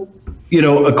so, you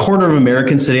know, 1/4 of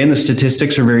Americans today, and the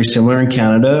statistics are very similar in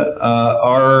Canada,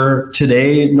 are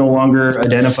today no longer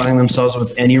identifying themselves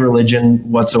with any religion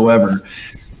whatsoever.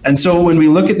 And so when we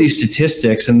look at these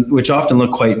statistics, and which often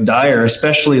look quite dire,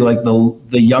 especially like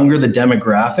the younger the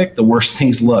demographic, the worse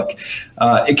things look.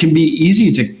 It can be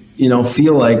easy to, you know,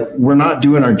 feel like we're not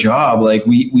doing our job. Like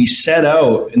we set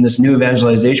out in this new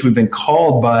evangelization, we've been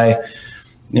called by,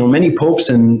 you know, many popes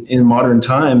in modern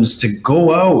times to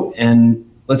go out and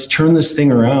let's turn this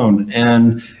thing around.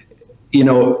 And, you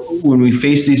know, when we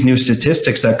face these new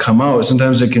statistics that come out,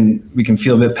 sometimes we can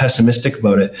feel a bit pessimistic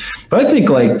about it. But I think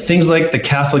like things like the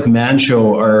Catholic Man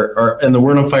Show and the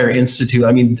Word on Fire Institute,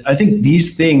 I mean, I think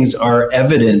these things are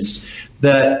evidence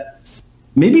that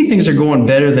maybe things are going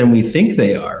better than we think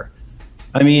they are.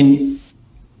 I mean,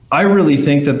 I really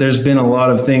think that there's been a lot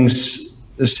of things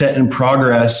set in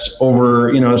progress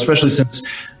over, you know, especially since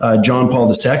John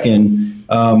Paul II,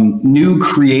 new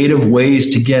creative ways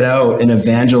to get out and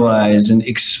evangelize and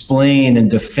explain and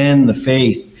defend the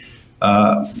faith.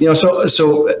 You know,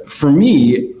 so for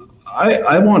me,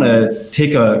 I want to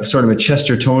take a sort of a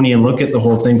Chestertonian look at the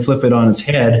whole thing, flip it on its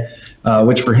head,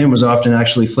 which for him was often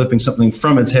actually flipping something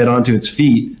from its head onto its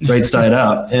feet, right side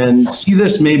up, and see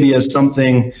this maybe as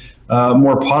something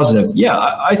more positive. Yeah,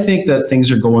 I think that things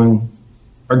are going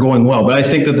well, but I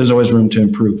think that there's always room to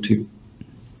improve too.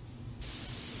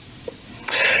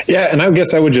 Yeah, and I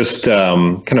guess I would just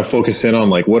kind of focus in on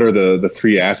like what are the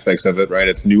 3 aspects of it, right?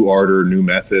 It's new ardor, new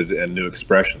method, and new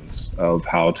expressions of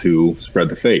how to spread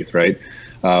the faith, right?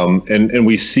 And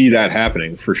we see that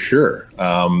happening for sure.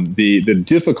 The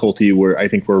difficulty I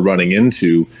think we're running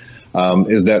into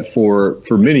is that for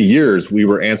many years we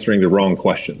were answering the wrong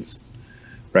questions.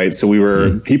 Right.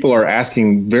 So people are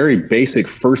asking very basic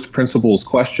first principles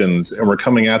questions, and we're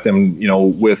coming at them, you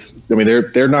know, they're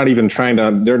trying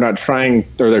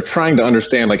to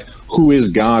understand, like, who is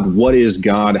God? What is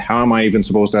God? How am I even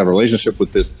supposed to have a relationship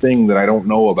with this thing that I don't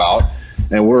know about?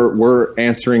 And we're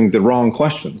answering the wrong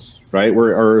questions, right?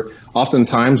 Or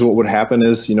oftentimes what would happen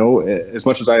is, you know, as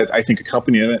much as I think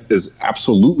accompaniment is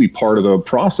absolutely part of the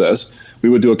process, we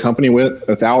would do accompany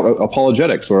without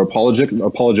apologetics, or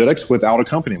apologetics without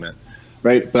accompaniment,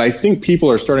 right? But I think people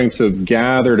are starting to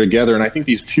gather together, and I think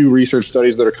these Pew Research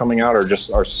studies that are coming out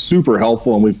are super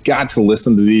helpful, and we've got to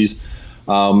listen to these.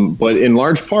 But in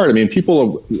large part, I mean,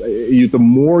 the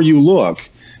more you look,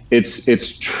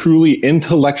 it's truly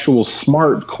intellectual,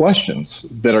 smart questions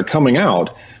that are coming out.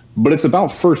 But it's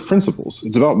about first principles.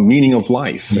 It's about meaning of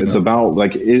life. Mm-hmm. It's about,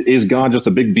 like, is God just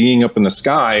a big being up in the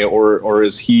sky, or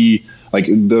is he like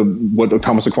what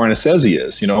Thomas Aquinas says he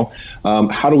is?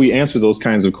 How do we answer those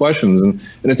kinds of questions? And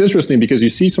it's interesting because you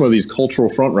see some of these cultural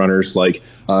frontrunners like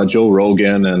Joe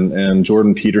Rogan and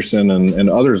Jordan Peterson and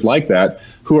others like that,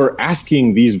 who are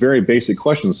asking these very basic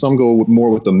questions. Some go more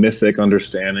with the mythic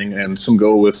understanding, and some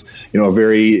go with a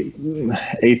very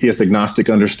atheist agnostic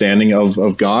understanding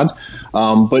of God.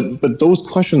 But those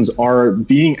questions are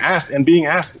being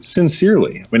asked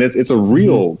sincerely. I mean, it's a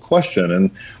real question,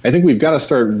 and I think we've got to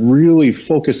start really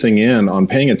focusing in on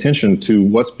paying attention to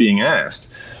what's being asked.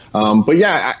 But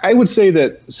yeah, I would say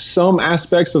that some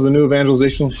aspects of the new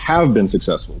evangelization have been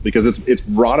successful because it's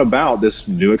brought about this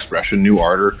new expression, new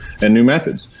ardor, and new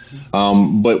methods.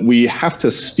 But we have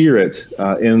to steer it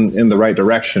in the right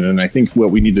direction. And I think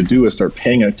what we need to do is start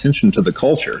paying attention to the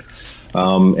culture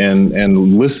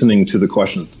and listening to the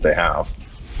questions that they have.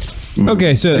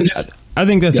 Okay, so I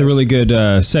think that's a really good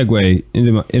segue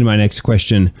into my next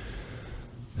question.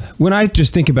 When I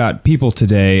just think about people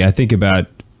today, I think about,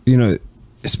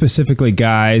 specifically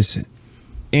guys,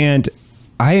 and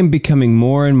I am becoming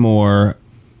more and more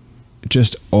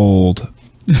just old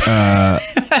the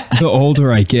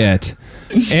older I get.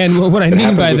 And what I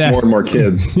mean by that, more and more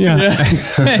kids. Yeah.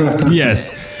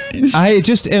 Yes. I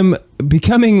just am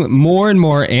becoming more and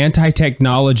more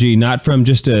anti-technology, not from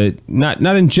just not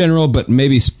in general, but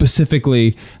maybe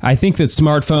specifically. I think that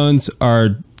smartphones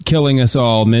are killing us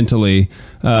all mentally.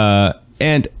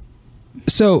 And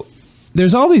so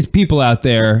there's all these people out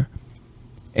there,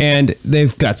 and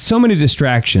they've got so many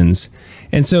distractions.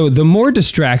 And so the more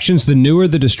distractions, the newer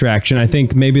the distraction. I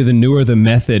think maybe the newer the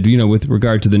method, with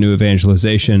regard to the new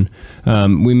evangelization,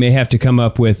 we may have to come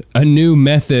up with a new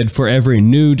method for every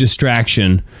new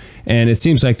distraction. And it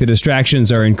seems like the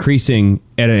distractions are increasing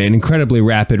at an incredibly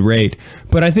rapid rate.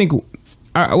 But I think,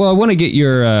 I want to get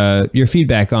your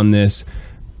feedback on this.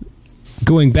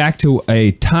 Going back to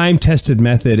a time-tested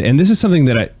method, and this is something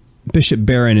that Bishop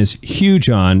Barron is huge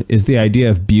on, is the idea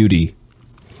of beauty.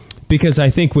 Because I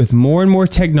think with more and more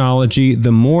technology,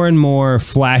 the more and more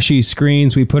flashy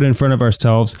screens we put in front of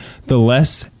ourselves, the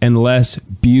less and less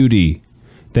beauty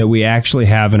that we actually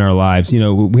have in our lives.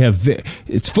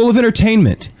 It's full of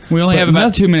entertainment. We only have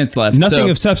about 2 minutes left. Nothing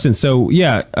of substance. So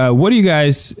yeah, what do you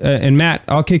guys, and Matt,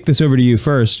 I'll kick this over to you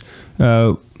first.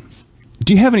 Do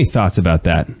you have any thoughts about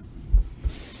that?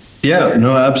 Yeah,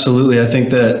 no, absolutely. I think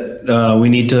that we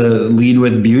need to lead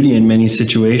with beauty in many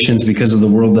situations because of the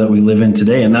world that we live in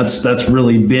today. And that's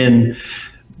really been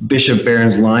Bishop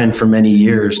Barron's line for many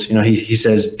years. He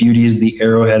says beauty is the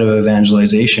arrowhead of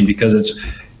evangelization because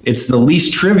it's the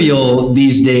least trivial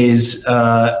these days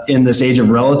in this age of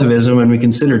relativism when we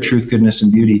consider truth, goodness,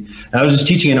 and beauty. And I was just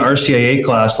teaching an RCIA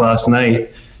class last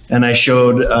night, and I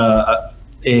showed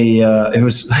it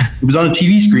was on a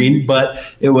TV screen, but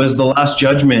it was The Last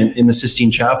Judgment in the Sistine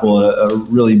Chapel, a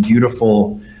really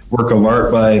beautiful work of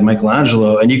art by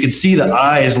Michelangelo. And you could see the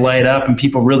eyes light up, and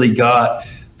people really got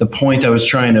the point I was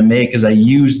trying to make as I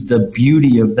used the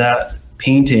beauty of that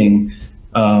painting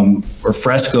or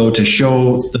fresco to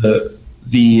show the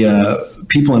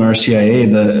people in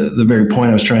RCIA the very point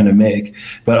I was trying to make.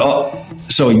 But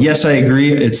so yes, I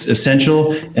agree, it's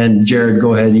essential. And Jared,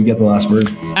 go ahead, you get the last word.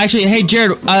 Actually, hey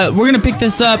Jared, we're gonna pick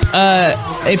this up.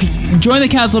 If you join the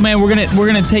council, man, we're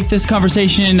gonna take this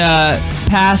conversation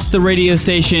past the radio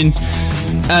station.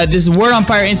 This is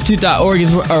wordonfireinstitute.org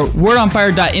or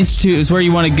wordonfire.institute is where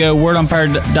you want to go.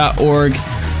 Wordonfire.org.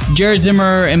 Jared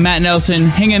Zimmer and Matt Nelson,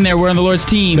 hang in there. We're on the Lord's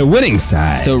team, the winning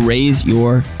side. So raise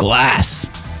your glass.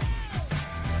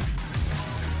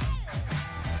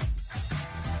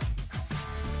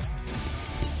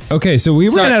 Okay, so we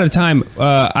ran out of time.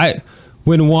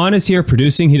 When Juan is here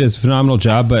producing, he does a phenomenal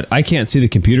job, but I can't see the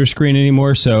computer screen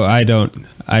anymore, so I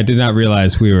did not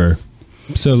realize we were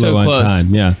so low on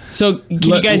time. Yeah. So can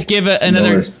you guys give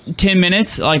another 10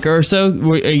 minutes, or so?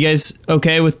 Are you guys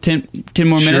okay with 10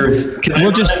 more minutes?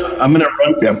 I'm gonna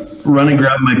run and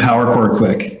grab my power cord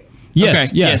quick. Yes,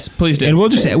 okay. Yes, please do. And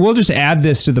we'll just add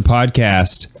this to the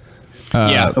podcast.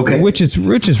 Okay. Which is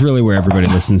really where everybody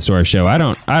listens to our show. I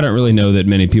don't really know that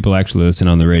many people actually listen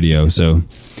on the radio. So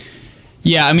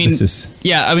yeah, I mean,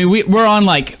 we're on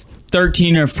like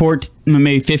 13 or 14,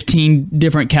 maybe 15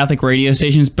 different Catholic radio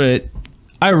stations, but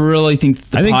I really think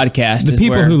podcast. The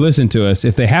people who listen to us,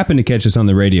 if they happen to catch us on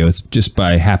the radio, it's just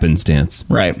by happenstance.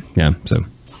 Right. Yeah. So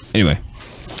anyway,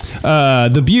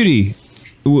 the beauty.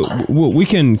 We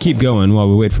can keep going while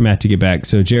we wait for Matt to get back.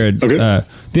 So Jared, okay.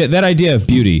 That idea of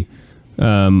beauty.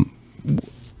 Hold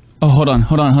on.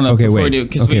 Okay,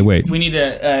 wait. We need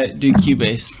to do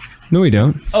Cubase. No, we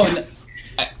don't. Oh, no,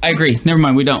 I agree. Never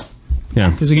mind, we don't. Yeah.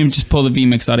 Because we can just pull the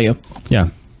vMix audio. Yeah.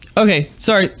 Okay,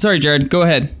 sorry, Jared. Go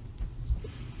ahead.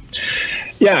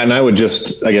 Yeah, and I would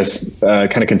just, I guess,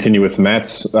 kind of continue with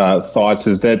Matt's thoughts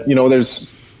is that, there's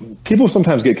people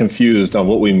sometimes get confused on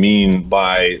what we mean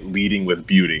by leading with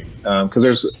beauty, because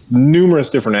there's numerous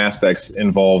different aspects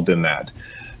involved in that.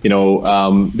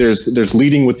 There's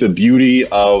leading with the beauty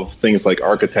of things like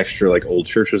architecture, like old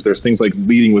churches. There's things like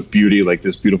leading with beauty, like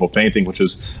this beautiful painting, which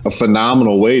is a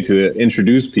phenomenal way to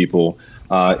introduce people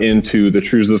into the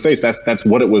truths of the faith. That's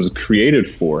what it was created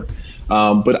for.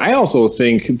 But I also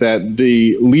think that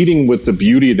the leading with the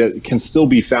beauty that can still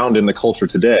be found in the culture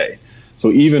today. So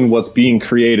even what's being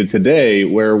created today,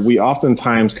 where we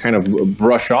oftentimes kind of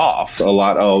brush off a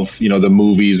lot of, the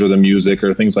movies or the music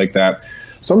or things like that,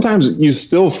 sometimes you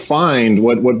still find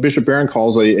what Bishop Barron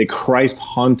calls a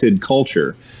Christ-haunted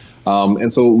culture.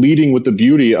 And so leading with the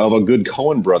beauty of a good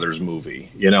Coen Brothers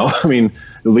movie,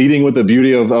 leading with the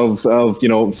beauty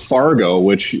of Fargo,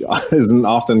 which isn't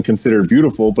often considered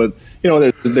beautiful, but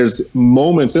there's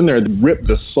moments in there that rip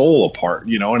the soul apart,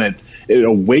 and it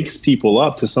awakes people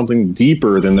up to something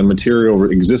deeper than the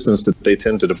material existence that they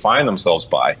tend to define themselves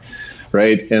by,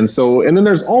 right? And then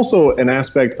there's also an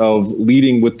aspect of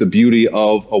leading with the beauty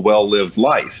of a well-lived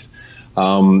life.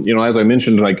 As I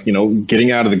mentioned,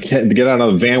 getting out of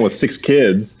the van with 6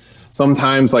 kids.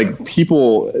 Sometimes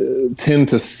people tend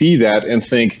to see that and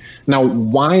think, now,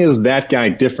 why is that guy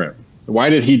different? Why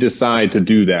did he decide to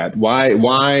do that? Why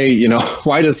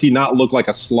does he not look like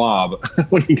a slob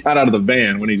when he got out of the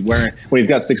van, when he's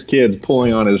got 6 kids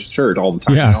pulling on his shirt all the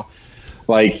time? Yeah.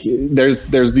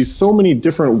 There's these so many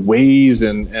different ways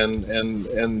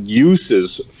and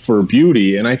uses for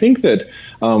beauty. And I think that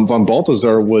von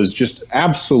Balthasar was just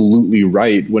absolutely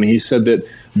right when he said that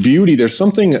beauty, there's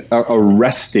something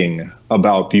arresting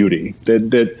about beauty,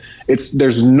 that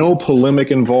there's no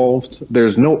polemic involved.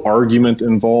 There's no argument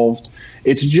involved.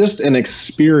 It's just an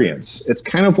experience. It's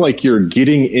kind of like you're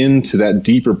getting into that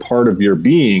deeper part of your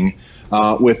being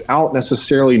without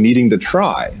necessarily needing to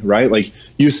try, right? Like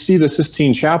you see the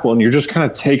Sistine Chapel and you're just kind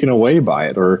of taken away by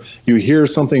it, or you hear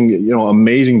something,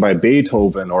 amazing by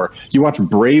Beethoven, or you watch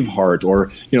Braveheart,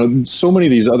 or, so many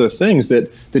of these other things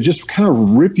that just kind of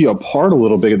rip you apart a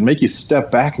little bit and make you step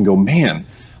back and go, man,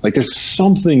 there's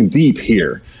something deep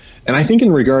here. And I think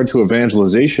in regard to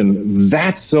evangelization,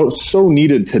 that's so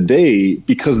needed today,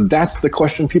 because that's the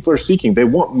question people are seeking. They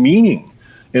want meaning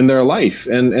in their life,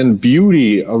 and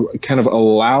beauty kind of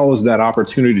allows that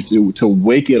opportunity to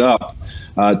wake it up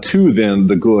to then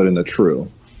the good and the true.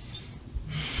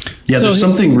 Yeah, so there's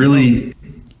something really.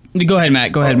 Go ahead,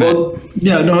 Matt. Well,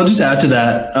 yeah, no, I'll just add to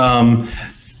that.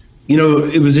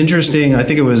 It was interesting. I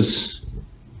think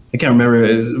I can't remember.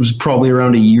 It was probably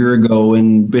around a year ago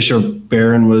when Bishop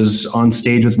Barron was on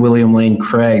stage with William Lane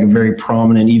Craig, a very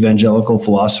prominent evangelical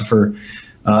philosopher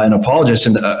and apologist,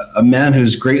 and a man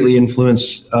who's greatly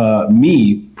influenced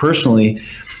me personally.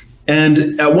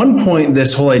 And at one point,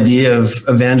 this whole idea of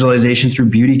evangelization through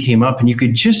beauty came up, and you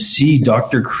could just see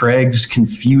Dr. Craig's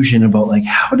confusion about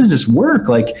how does this work?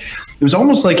 It was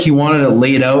almost like he wanted to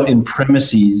lay it out in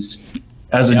premises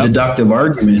as a deductive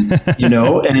argument,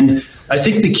 And I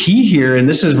think the key here, and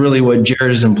this is really what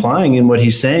Jared is implying in what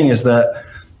he's saying, is that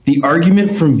the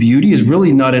argument from beauty is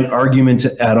really not an argument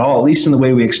at all, at least in the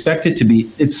way we expect it to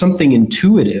be. It's something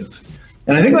intuitive.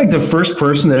 And I think the first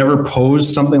person that ever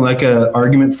posed something like an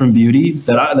argument from beauty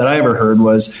that I ever heard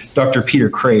was Dr. Peter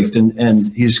Kraft.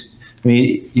 And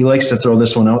he likes to throw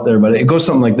this one out there, but it goes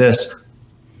something like this.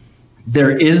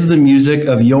 There is the music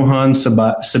of Johann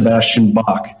Sebastian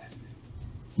Bach.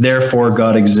 Therefore,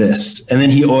 God exists. And then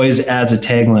he always adds a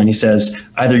tagline. He says,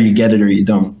 either you get it or you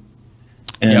don't.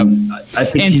 And I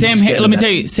think let me tell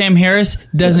you, Sam Harris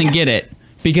doesn't get it,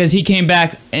 because he came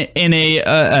back in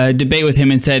a debate with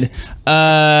him and said,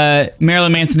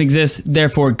 Marilyn Manson exists,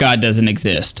 therefore God doesn't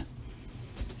exist.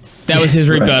 That was his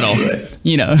rebuttal. Right.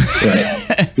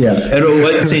 Right. Yeah. And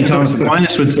what St. Thomas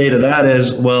Aquinas would say to that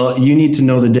is, well, you need to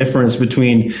know the difference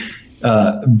between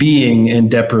being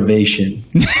and deprivation.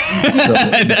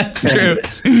 That's true.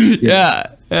 Yeah.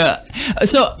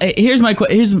 So here's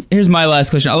my last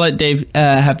question. I'll let Dave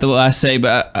have the last say,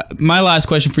 but my last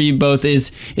question for you both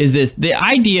is this: the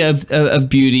idea of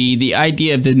beauty, the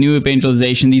idea of the new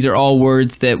evangelization. These are all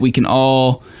words that we can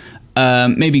all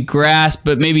maybe grasp,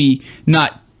 but maybe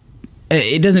not.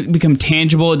 It doesn't become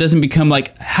tangible. It doesn't become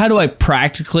how do I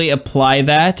practically apply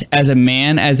that as a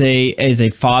man, as a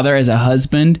father, as a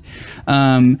husband?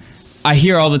 I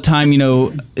hear all the time,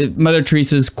 Mother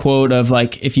Teresa's quote of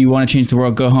if you want to change the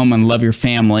world, go home and love your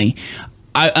family.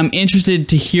 I'm interested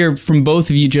to hear from both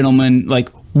of you gentlemen,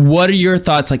 what are your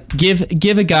thoughts?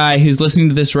 Give a guy who's listening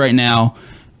to this right now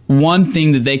one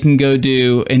thing that they can go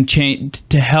do and change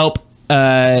to help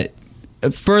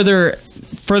further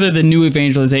further the new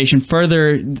evangelization,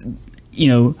 further,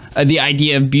 the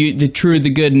idea of the true, the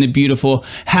good, and the beautiful.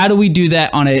 How do we do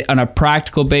that on a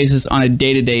practical basis, on a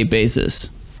day-to-day basis?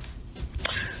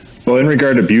 Well, in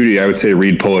regard to beauty, I would say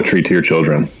read poetry to your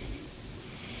children.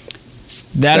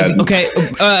 That is okay.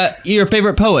 Your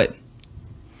favorite poet?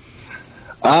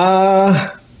 I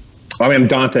mean,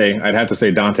 Dante. I'd have to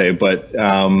say Dante, but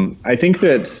I think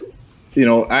that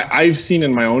I've seen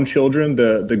in my own children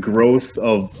the growth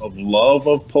of love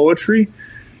of poetry,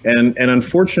 and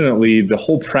unfortunately, the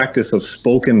whole practice of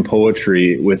spoken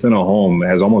poetry within a home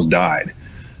has almost died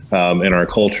in our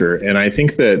culture. And I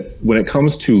think that when it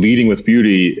comes to leading with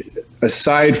beauty,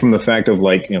 aside from the fact of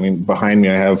behind me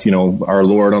I have our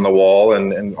Lord on the wall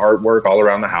and artwork all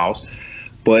around the house,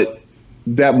 but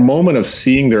that moment of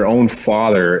seeing their own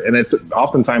father, and it's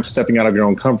oftentimes stepping out of your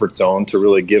own comfort zone to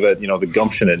really give it the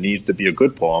gumption it needs to be a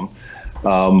good poem.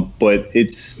 But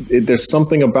there's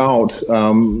something about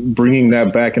bringing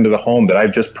that back into the home that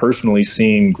I've just personally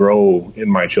seen grow in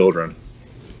my children.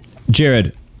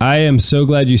 Jared, I am so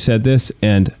glad you said this,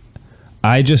 and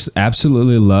I just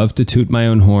absolutely love to toot my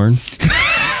own horn.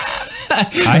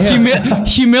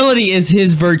 Humility is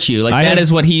his virtue. That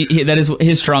is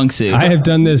his strong suit. I have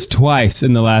done this twice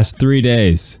in the last 3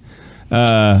 days.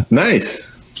 Nice.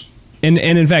 And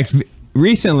in fact,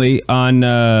 recently on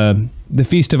the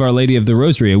Feast of Our Lady of the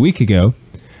Rosary a week ago,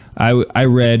 I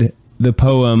read the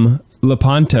poem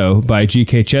Lepanto by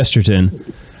G.K. Chesterton.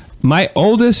 My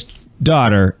oldest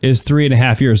daughter is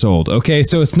 3.5 years old. Okay,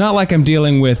 so it's not like I'm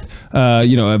dealing with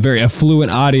a very affluent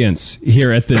audience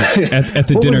here at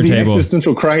the dinner table.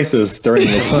 Existential crisis during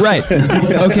the right.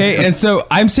 Okay, and so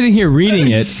I'm sitting here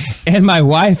reading it, and my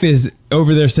wife is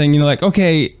over there saying,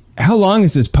 okay, how long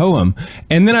is this poem?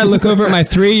 And then I look over at my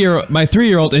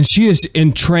 3-year-old, and she is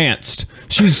entranced.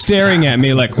 She's staring at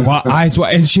me eyes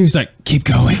wide, and she was like, "Keep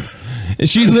going."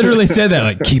 She literally said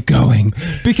that, keep going,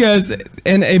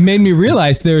 and it made me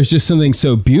realize there was just something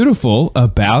so beautiful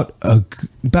about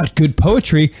good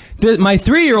poetry that my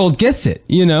 3-year-old gets it.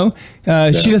 She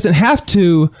doesn't have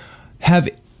to have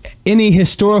any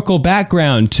historical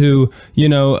background to,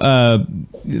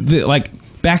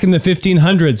 back in the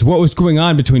 1500s, what was going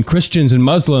on between Christians and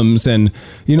Muslims, and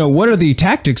what are the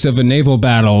tactics of a naval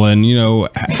battle, and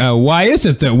why is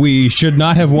it that we should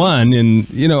not have won, and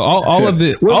all of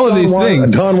these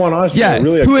things. Don Juan Osborne, yeah,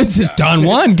 really who is this Don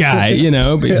Juan guy?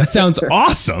 But he sounds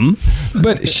awesome,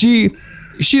 but she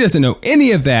doesn't know any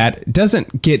of that,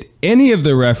 doesn't get any of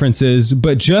the references,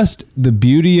 but just the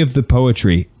beauty of the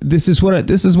poetry. This is what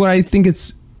I think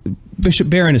it's. Bishop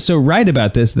Barron is so right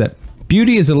about this, that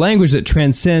beauty is a language that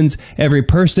transcends every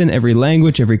person, every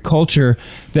language, every culture,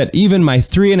 that even my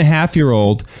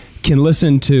 3.5-year-old can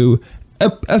listen to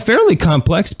a fairly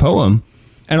complex poem,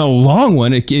 and a long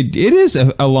one. It is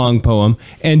a long poem,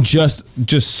 and just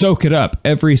soak it up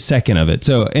every second of it.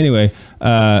 So anyway,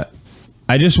 I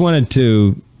just wanted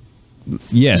to,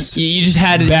 yes, you just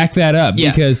had to back that up,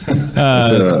 because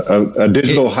a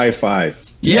digital high five.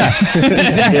 Yeah,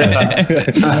 exactly.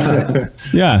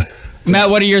 Yeah.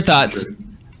 Matt, what are your thoughts?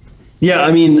 Yeah,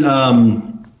 I mean,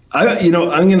 I'm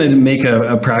going to make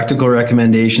a practical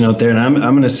recommendation out there, and I'm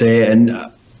going to say, and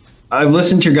I've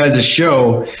listened to your guys'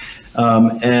 show,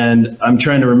 and I'm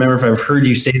trying to remember if I've heard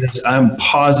you say this. I'm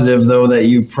positive, though, that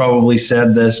you've probably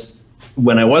said this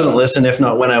when I wasn't listening, if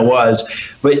not when I was.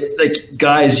 But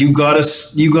guys, you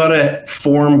gotta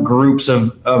form groups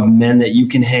of men that you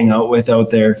can hang out with out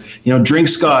there. Drink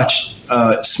scotch,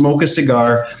 smoke a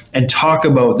cigar, and talk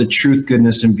about the truth,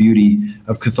 goodness, and beauty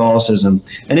of Catholicism.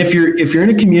 And if you're in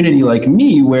a community like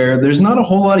me, where there's not a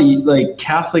whole lot of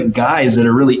Catholic guys that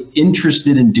are really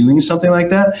interested in doing something like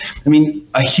that, I mean,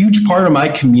 a huge part of my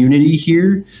community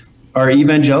here are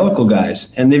evangelical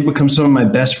guys, and they've become some of my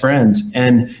best friends.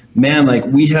 And man,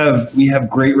 we have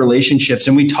great relationships,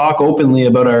 and we talk openly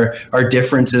about our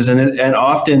differences, and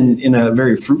often in a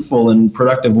very fruitful and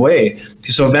productive way.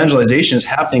 So evangelization is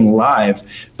happening live,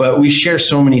 but we share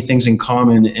so many things in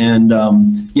common. And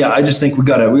I just think we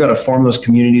gotta form those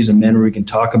communities of men where we can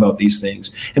talk about these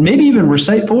things, and maybe even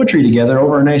recite poetry together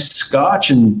over a nice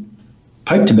scotch and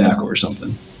pipe tobacco or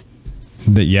something.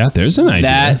 There's an idea.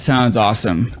 That sounds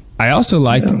awesome. I also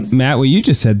liked, Matt, what you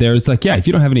just said there. It's if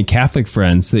you don't have any Catholic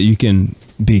friends that you can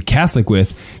be Catholic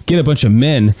with, get a bunch of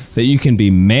men that you can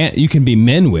be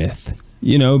men with,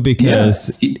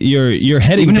 because you're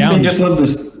heading even down. If they just love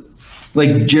this,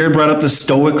 Jared brought up the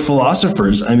Stoic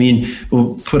philosophers. I mean,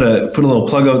 we'll put a little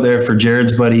plug out there for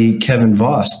Jared's buddy Kevin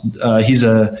Voss. He's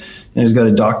a and he's got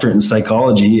a doctorate in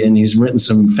psychology, and he's written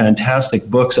some fantastic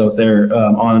books out there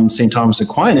on St. Thomas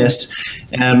Aquinas.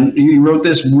 And he wrote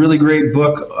this really great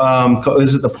book,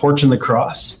 is it The Porch and the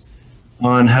Cross,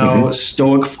 on how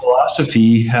Stoic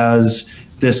philosophy has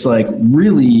this like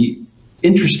really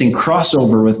interesting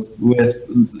crossover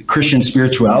with Christian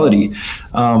spirituality.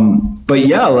 But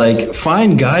yeah, like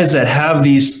find guys that have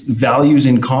these values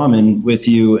in common with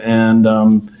you, and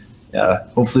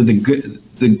hopefully the good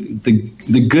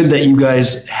that you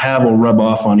guys have will rub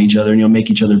off on each other, and you'll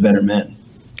make each other better men.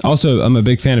 Also, I'm a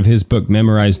big fan of his book,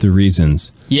 Memorize the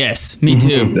Reasons. Yes, me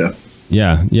too.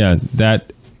 Yeah,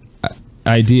 that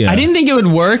idea. I didn't think it would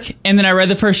work, and then I read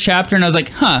the first chapter, and I was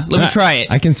like, let me try it.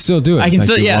 I can still do it. I can It's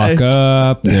still, you yeah. walk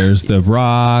up, there's the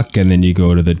rock, and then you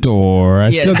go to the door. I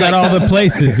Yeah, still it's got all the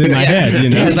places in my head, you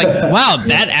know? I was like, wow,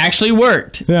 that actually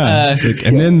worked. Yeah,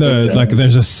 and then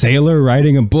there's a sailor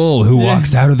riding a bull who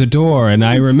walks out of the door, and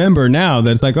I remember now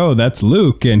that it's like, oh, that's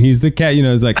Luke, and he's the cat. You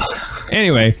know, it's like,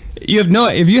 anyway,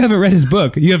 if you haven't read his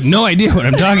book, you have no idea what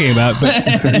I'm talking about. But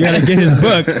you got to get his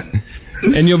book,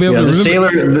 and you'll be able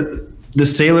to. The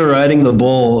sailor riding the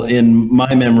bull in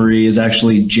my memory is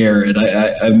actually Jared.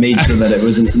 I made sure that it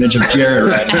was an image of Jared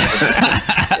riding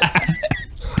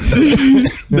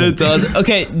the bull. That's awesome.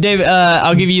 Okay, Dave,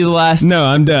 I'll give you the last. No,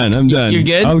 I'm done. You're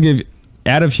good? I'll give,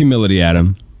 out of humility,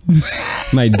 Adam,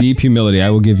 my deep humility, I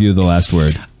will give you the last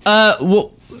word.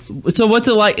 Well, so what's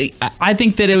it like? I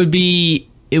think that it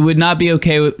would not be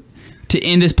okay to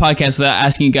end this podcast without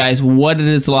asking you guys what it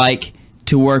is like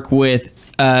to work with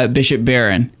Bishop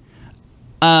Barron.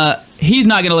 He's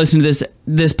not going to listen to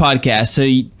this podcast,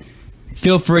 so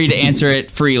feel free to answer it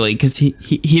freely because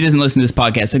he doesn't listen to this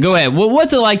podcast. So go ahead.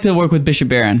 What's it like to work with Bishop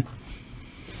Barron?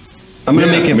 I'm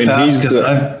going to make it fast because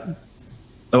I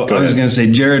was going to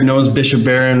say Jared knows Bishop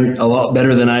Barron a lot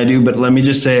better than I do, but let me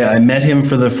just say I met him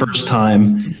for the first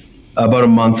time about a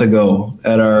month ago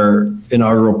at our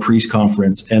inaugural priest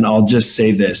conference, and I'll just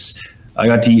say this. I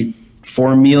got to eat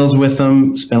 4 meals with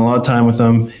him, spent a lot of time with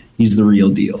him. He's the real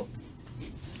deal.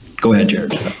 Go ahead,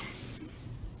 Jared.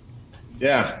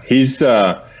 Yeah, it's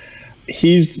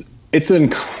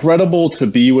incredible to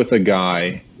be with a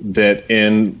guy that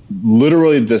in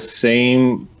literally the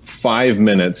same 5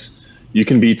 minutes, you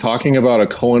can be talking about a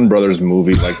Coen Brothers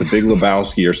movie like The Big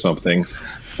Lebowski or something,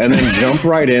 and then jump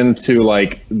right into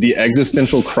like the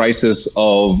existential crisis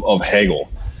of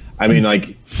Hegel. I mean,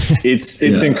 like it's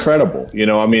incredible, you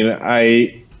know. I mean,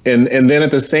 and then at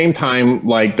the same time,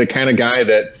 like the kind of guy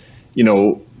that, you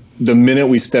know, the minute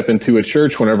we step into a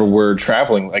church, whenever we're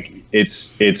traveling, like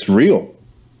it's real,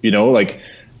 you know, like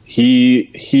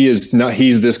he's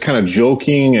this kind of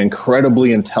joking,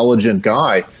 incredibly intelligent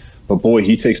guy, but boy,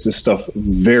 he takes this stuff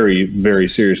very, very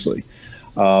seriously.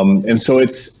 And so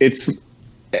it's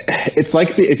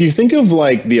like if you think of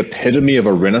like the epitome of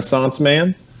a Renaissance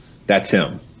man, that's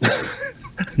him.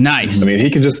 Nice. I mean, he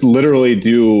can just literally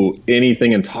do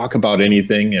anything and talk about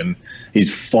anything, and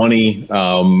he's funny.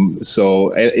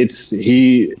 So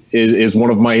he is one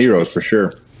of my heroes for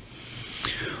sure.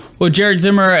 Well, Jared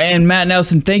Zimmer and Matt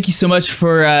Nelson, thank you so much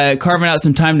for carving out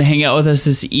some time to hang out with us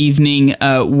this evening.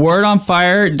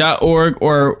 Wordonfire.org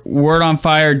or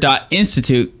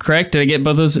wordonfire.institute, correct? Did I get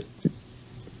both those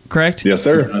correct? Yes,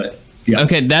 sir. Yeah.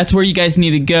 Okay, that's where you guys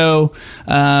need to go.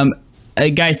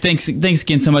 Guys, thanks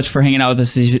again so much for hanging out with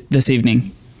us this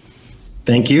evening.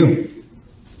 Thank you.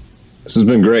 This has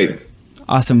been great.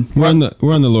 Awesome. We're on the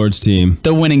Lord's team.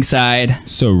 The winning side.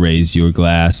 So raise your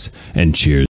glass and cheers.